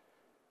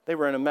 They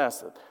were in a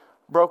mess.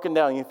 Broken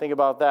down, you think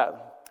about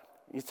that.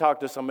 You talk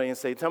to somebody and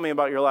say, tell me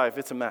about your life.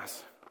 It's a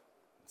mess.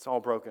 It's all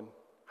broken.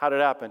 How did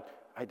it happen?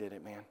 I did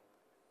it, man.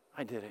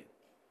 I did it.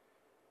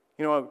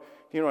 You know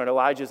what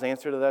Elijah's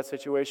answer to that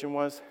situation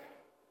was?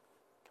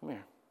 Come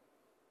here.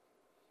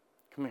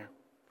 Come here.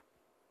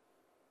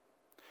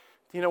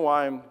 Do you know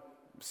why I'm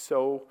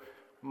so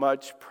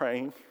much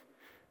praying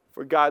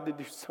for God to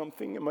do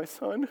something in my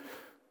son?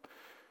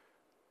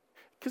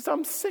 Because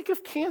I'm sick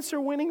of cancer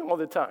winning all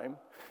the time.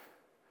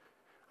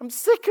 I'm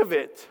sick of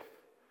it.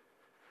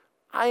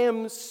 I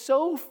am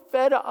so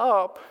fed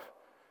up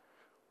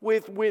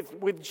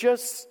with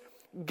just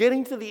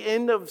getting to the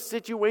end of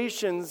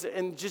situations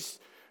and just,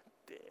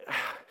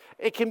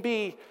 it can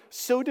be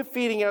so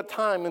defeating at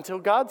times until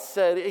God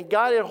said, and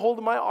God had hold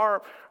of my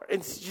arm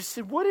and just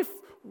said, what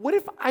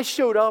if I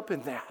showed up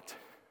in that?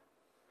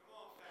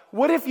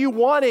 What if you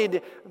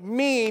wanted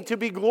me to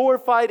be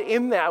glorified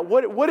in that?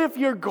 What if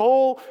your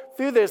goal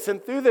through this,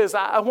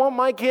 I want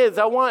my kids,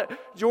 I want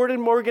Jordan,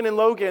 Morgan, and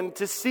Logan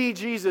to see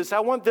Jesus. I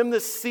want them to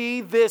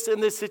see this in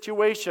this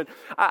situation.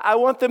 I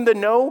want them to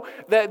know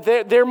that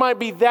there might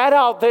be that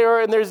out there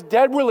and there's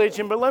dead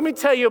religion, but let me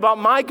tell you about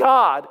my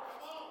God.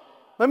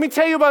 Let me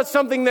tell you about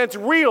something that's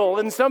real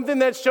and something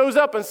that shows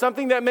up and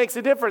something that makes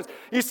a difference.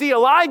 You see,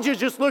 Elijah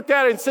just looked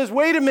at it and says,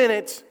 wait a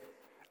minute,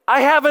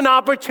 I have an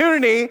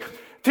opportunity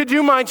to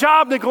do my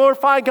job to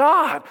glorify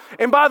God.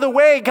 And by the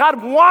way,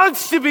 God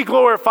wants to be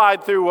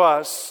glorified through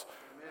us.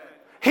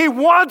 He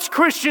wants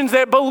Christians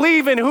that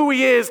believe in who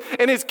he is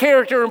and his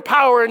character and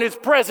power and his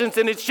presence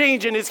and his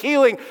change and his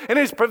healing and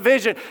his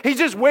provision. He's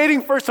just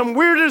waiting for some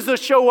weirdos to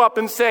show up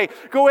and say,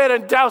 go ahead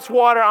and douse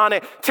water on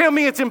it. Tell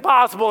me it's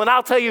impossible and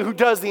I'll tell you who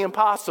does the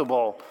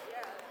impossible.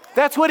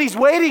 That's what he's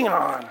waiting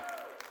on.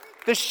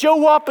 To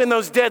show up in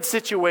those dead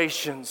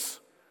situations.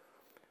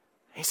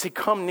 He said,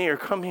 come near,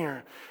 come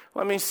here.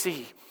 Let me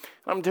see.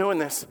 I'm doing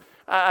this.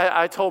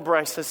 I told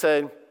Bryce, I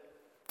said,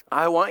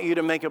 I want you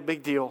to make a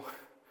big deal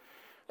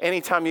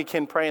anytime you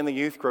can pray in the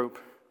youth group.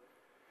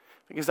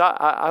 Because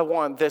I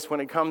want this, when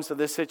it comes to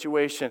this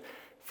situation,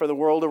 for the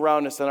world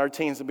around us and our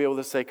teens to be able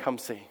to say, come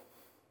see.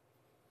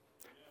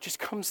 Just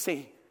come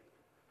see.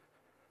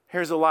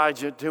 Here's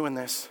Elijah doing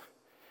this.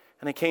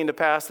 And it came to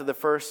pass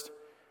that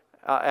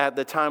at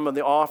the time of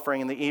the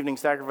offering and the evening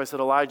sacrifice, that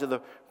Elijah the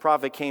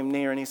prophet came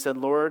near and he said,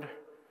 Lord,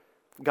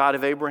 God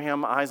of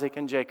Abraham, Isaac,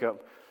 and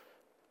Jacob,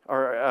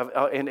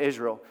 or in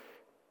Israel.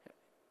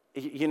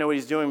 You know what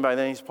he's doing by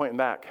then? He's pointing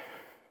back.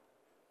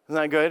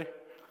 Isn't that good? Yeah.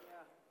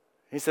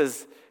 He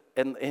says,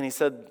 and he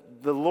said,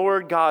 the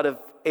Lord God of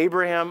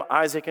Abraham,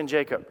 Isaac, and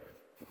Jacob.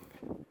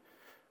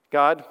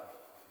 God,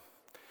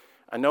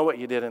 I know what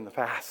you did in the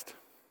past.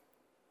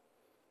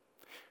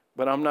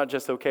 But I'm not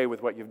just okay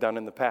with what you've done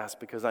in the past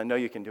because I know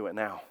you can do it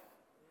now.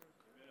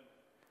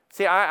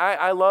 See,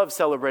 I love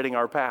celebrating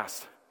our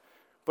past.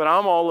 But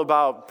I'm all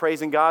about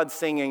praising God,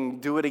 singing,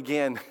 do it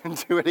again,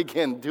 do it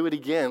again, do it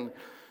again.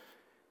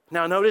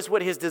 Now notice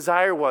what his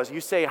desire was. You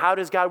say, how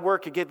does God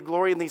work to get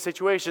glory in these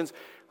situations?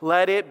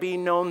 Let it be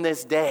known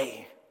this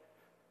day.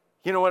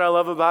 You know what I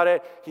love about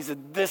it? He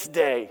said, this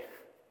day. I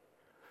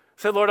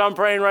said, Lord, I'm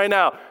praying right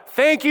now.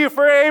 Thank you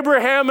for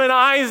Abraham and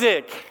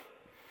Isaac.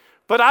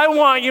 But I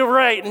want you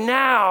right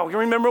now. You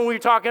remember when we were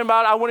talking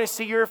about, I want to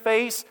see your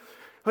face?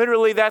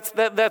 Literally, that's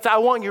I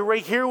want you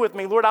right here with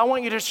me. Lord, I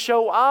want you to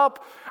show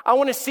up. I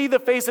want to see the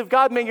face of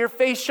God. May your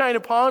face shine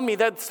upon me.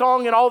 That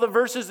song and all the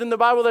verses in the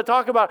Bible that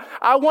talk about,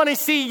 I want to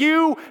see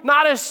you,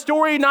 not a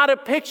story, not a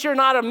picture,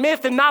 not a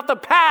myth, and not the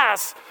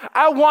past.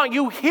 I want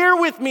you here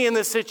with me in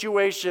this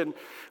situation.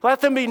 Let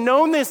them be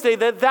known this day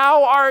that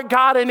thou art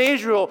God in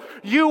Israel.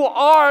 You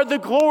are the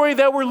glory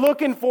that we're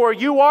looking for.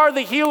 You are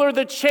the healer,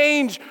 the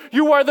change.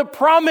 You are the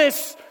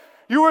promise.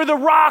 You are the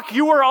rock.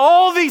 You are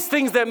all these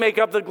things that make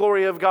up the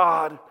glory of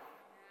God.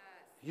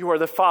 You are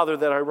the Father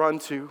that I run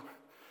to.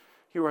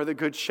 You are the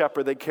good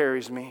shepherd that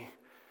carries me.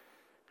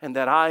 And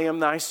that I am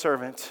thy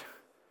servant.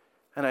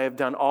 And I have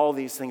done all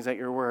these things at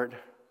your word.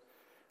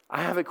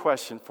 I have a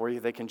question for you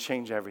that can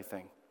change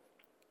everything.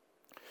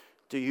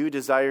 Do you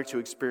desire to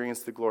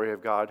experience the glory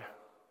of God?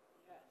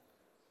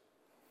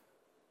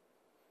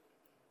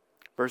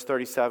 Verse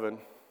 37.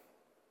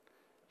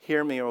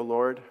 Hear me, O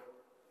Lord.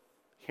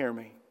 Hear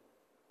me.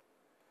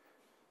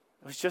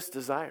 It was just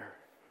desire.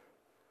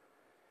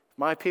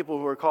 My people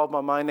who are called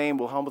by my name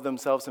will humble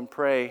themselves and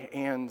pray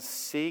and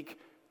seek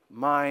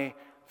my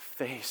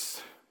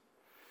face.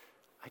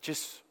 I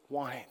just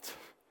want it.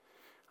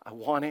 I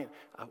want it.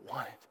 I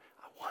want it.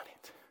 I want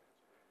it.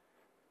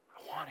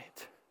 I want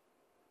it.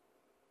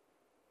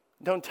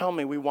 Don't tell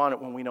me we want it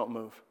when we don't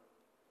move.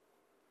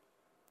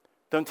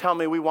 Don't tell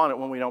me we want it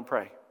when we don't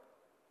pray.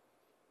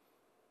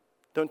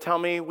 Don't tell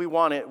me we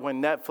want it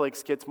when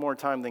Netflix gets more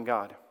time than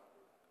God.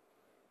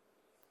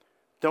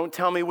 Don't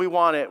tell me we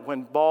want it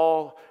when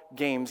ball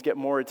games get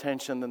more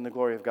attention than the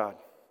glory of God.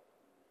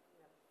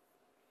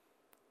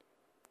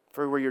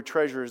 For where your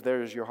treasure is,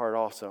 there is your heart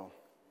also.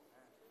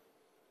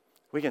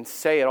 We can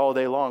say it all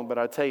day long, but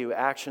I tell you,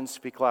 actions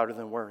speak louder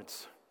than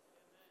words.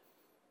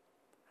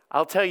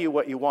 I'll tell you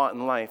what you want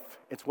in life.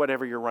 It's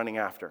whatever you're running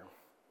after.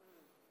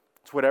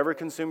 It's whatever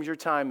consumes your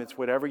time. It's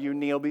whatever you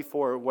kneel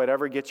before,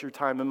 whatever gets your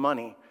time and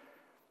money.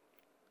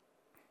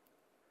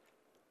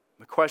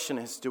 The question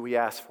is, do we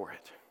ask for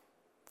it?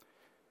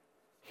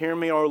 Hear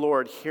me, O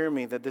Lord, hear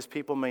me, that this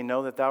people may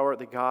know that thou art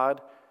the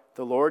God,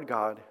 the Lord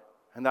God,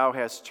 and thou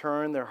hast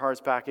turned their hearts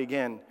back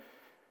again.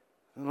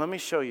 And let me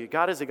show you,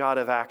 God is a God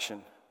of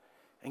action,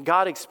 and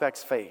God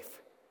expects faith.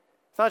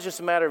 It's not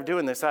just a matter of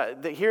doing this.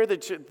 Here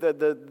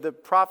the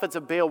prophets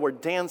of Baal were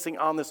dancing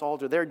on this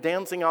altar. They're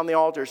dancing on the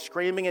altar,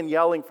 screaming and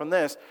yelling from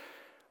this.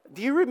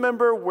 Do you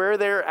remember where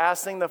they're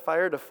asking the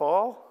fire to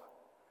fall?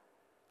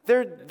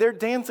 They're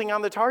dancing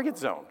on the target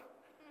zone.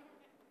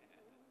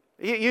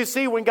 You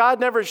see, when God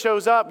never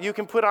shows up, you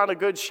can put on a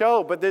good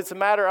show, but it's a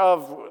matter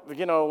of,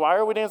 why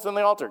are we dancing on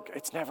the altar?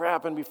 It's never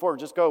happened before.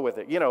 Just go with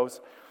it. Here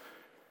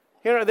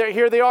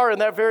they are in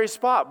that very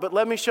spot. But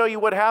let me show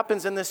you what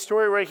happens in this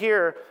story right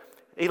here.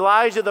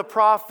 Elijah the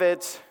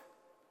prophet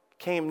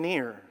came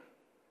near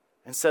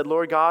and said,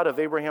 Lord God of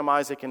Abraham,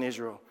 Isaac, and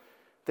Israel.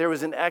 There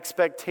was an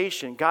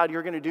expectation. God,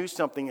 you're going to do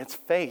something. It's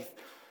faith.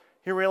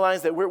 You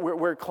realize that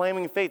we're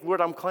claiming faith.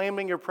 Lord, I'm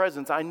claiming your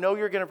presence. I know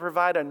you're going to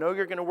provide. I know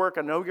you're going to work.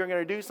 I know you're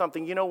going to do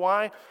something. You know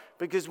why?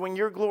 Because when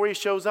your glory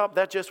shows up,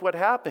 that's just what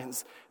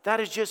happens. That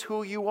is just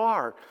who you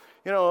are.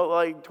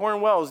 Like Torrin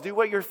Wells, do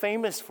what you're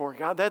famous for,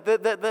 God.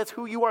 That's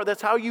who you are.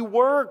 That's how you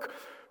work.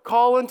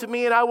 Call unto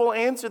me and I will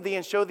answer thee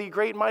and show thee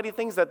great and mighty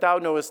things that thou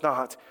knowest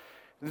not.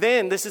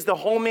 Then, this is the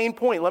whole main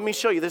point. Let me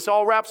show you. This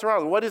all wraps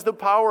around. What does the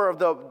power of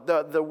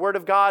the Word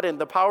of God and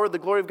the power of the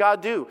glory of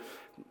God do?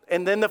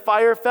 And then the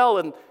fire fell,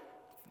 and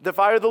the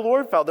fire of the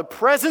Lord fell. The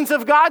presence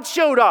of God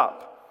showed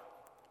up.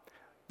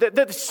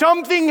 That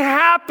something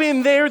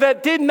happened there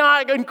that did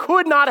not and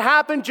could not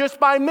happen just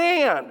by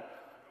man.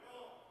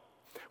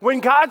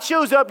 When God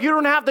shows up, you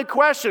don't have to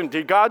question,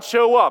 did God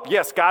show up?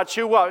 Yes, God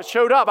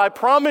showed up. I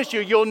promise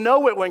you'll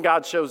know it when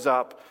God shows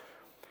up.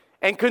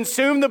 And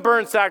consume the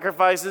burnt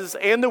sacrifices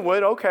and the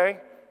wood, okay,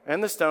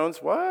 and the stones.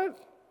 What?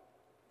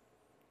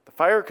 The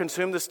fire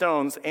consumed the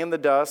stones and the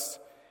dust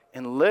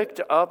and licked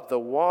up the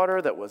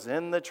water that was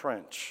in the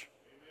trench.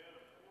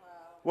 Wow.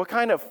 What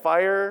kind of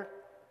fire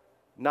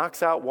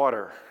knocks out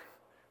water?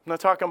 I'm not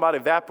talking about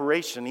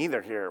evaporation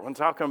either here. I'm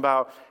talking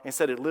about,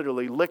 instead it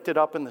literally licked it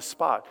up in the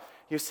spot.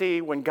 You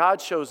see, when God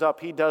shows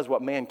up, he does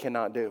what man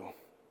cannot do.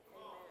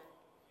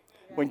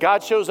 When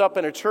God shows up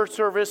in a church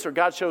service, or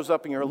God shows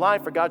up in your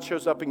life, or God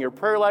shows up in your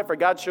prayer life, or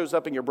God shows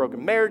up in your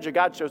broken marriage, or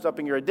God shows up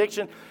in your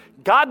addiction,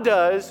 God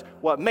does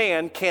what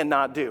man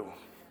cannot do.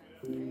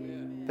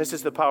 This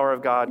is the power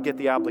of God. Get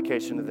the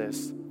application of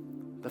this.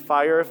 The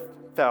fire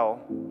fell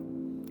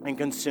and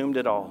consumed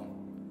it all.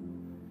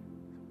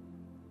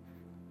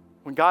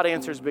 When God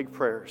answers big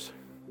prayers,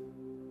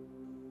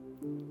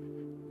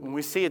 when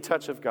we see a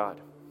touch of God,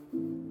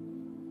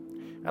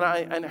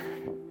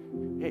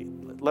 hey,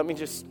 let me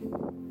just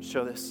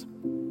show this.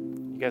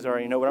 You guys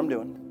already know what I'm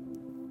doing.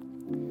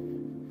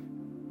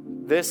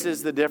 This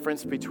is the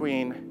difference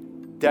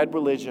between dead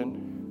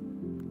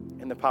religion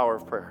and the power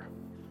of prayer.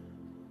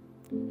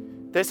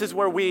 This is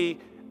where we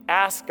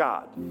ask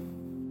God,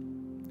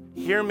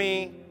 hear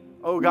me,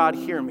 oh God,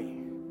 hear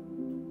me.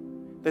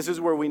 This is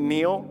where we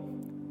kneel.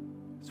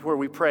 This is where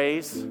we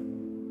praise,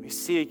 we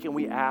seek, and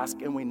we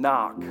ask, and we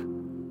knock.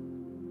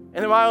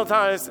 And the Bible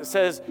times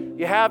says,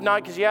 you have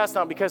not because you ask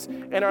not. Because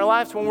in our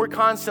lives, when we're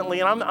constantly,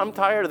 and I'm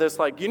tired of this,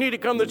 like, you need to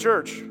come to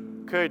church.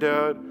 Okay,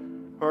 Dad.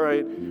 All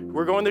right.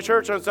 We're going to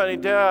church on Sunday.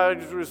 Dad,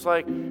 it's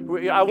like,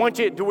 I want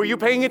you, were you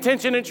paying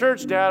attention in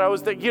church, Dad? I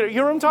was thinking, you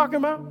know what I'm talking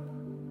about?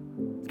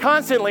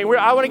 Constantly,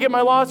 I want to get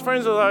my lost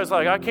friends. I was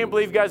like, I can't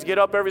believe you guys get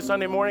up every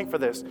Sunday morning for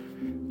this.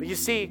 But you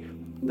see,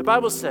 the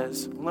Bible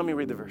says, let me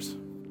read the verse.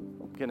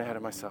 I'm getting ahead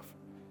of myself.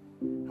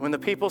 When the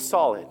people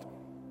saw it,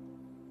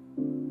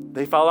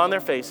 they fell on their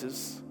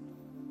faces,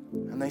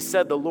 and they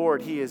said, the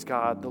Lord, he is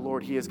God. The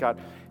Lord, he is God.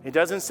 It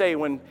doesn't say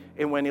when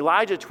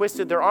Elijah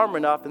twisted their arm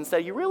enough and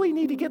said, you really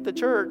need to get to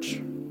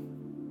church.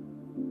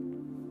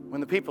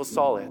 When the people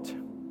saw it,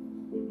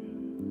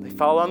 they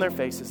fell on their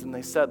faces, and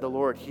they said, the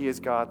Lord, he is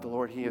God. The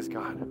Lord, he is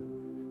God.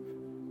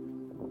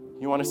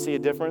 You want to see a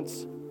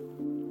difference?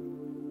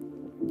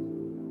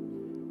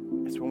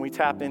 It's when we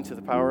tap into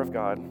the power of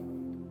God,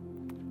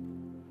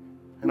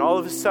 and all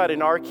of a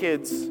sudden, our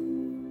kids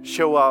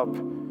show up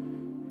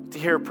to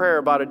hear a prayer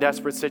about a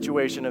desperate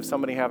situation of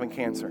somebody having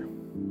cancer.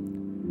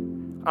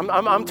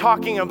 I'm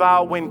talking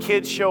about when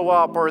kids show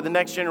up, or the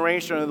next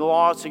generation, or the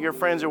lost, or your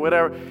friends, or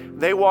whatever,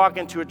 they walk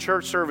into a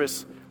church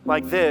service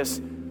like this,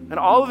 and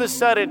all of a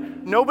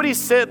sudden, nobody's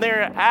sitting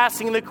there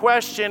asking the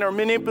question, or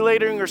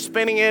manipulating, or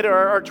spinning it,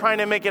 or trying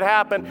to make it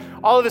happen.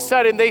 All of a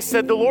sudden, they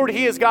said, the Lord,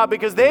 he is God,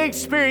 because they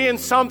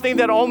experienced something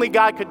that only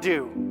God could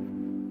do.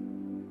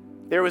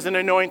 There was an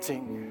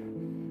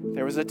anointing.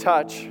 There was a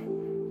touch.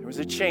 There was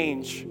a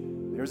change.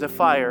 There's a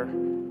fire,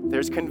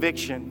 there's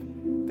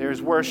conviction,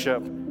 there's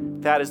worship.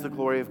 That is the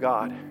glory of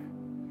God.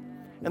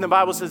 And the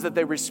Bible says that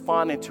they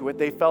responded to it.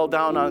 They fell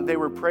down on it. They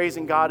were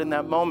praising God in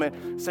that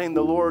moment, saying,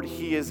 the Lord,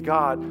 he is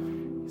God.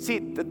 See,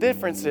 the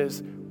difference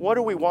is, what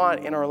do we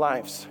want in our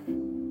lives?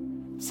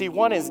 See,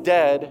 one is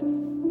dead,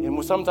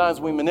 and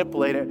sometimes we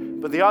manipulate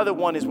it. But the other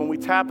one is when we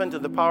tap into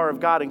the power of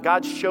God, and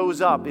God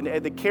shows up in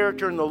the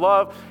character and the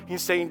love.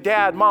 He's saying,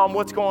 Dad, Mom,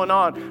 what's going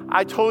on?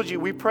 I told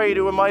you, we pray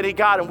to a mighty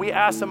God, and we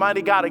ask the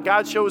mighty God, and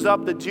God shows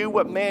up to do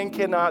what man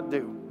cannot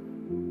do.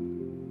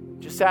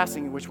 Just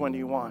asking you, which one do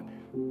you want?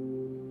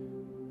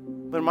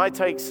 But it might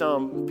take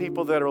some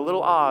people that are a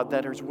little odd,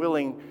 that are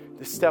willing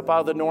to step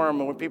out of the norm.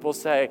 And when people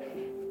say,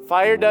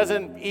 fire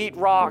doesn't eat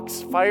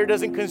rocks, fire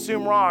doesn't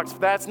consume rocks,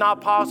 that's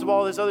not possible,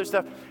 all this other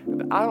stuff.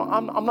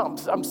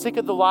 I'm sick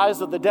of the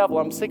lies of the devil.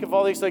 I'm sick of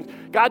all these things.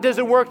 God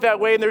doesn't work that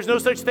way, and there's no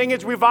such thing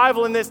as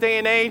revival in this day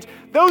and age.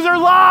 Those are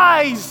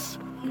lies.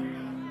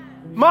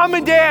 Mom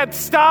and Dad,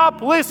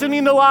 stop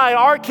listening to lies.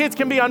 Our kids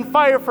can be on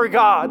fire for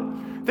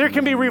God. There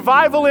can be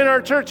revival in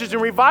our churches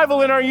and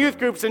revival in our youth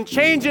groups and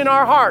change in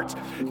our hearts.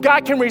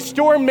 God can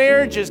restore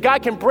marriages.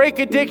 God can break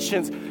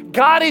addictions.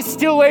 God is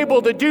still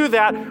able to do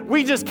that.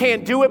 We just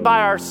can't do it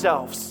by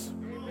ourselves.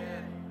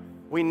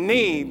 We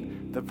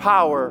need the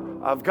power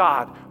of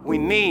God. We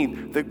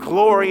need the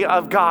glory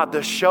of God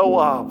to show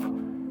up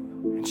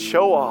and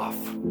show off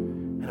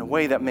in a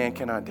way that man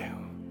cannot do.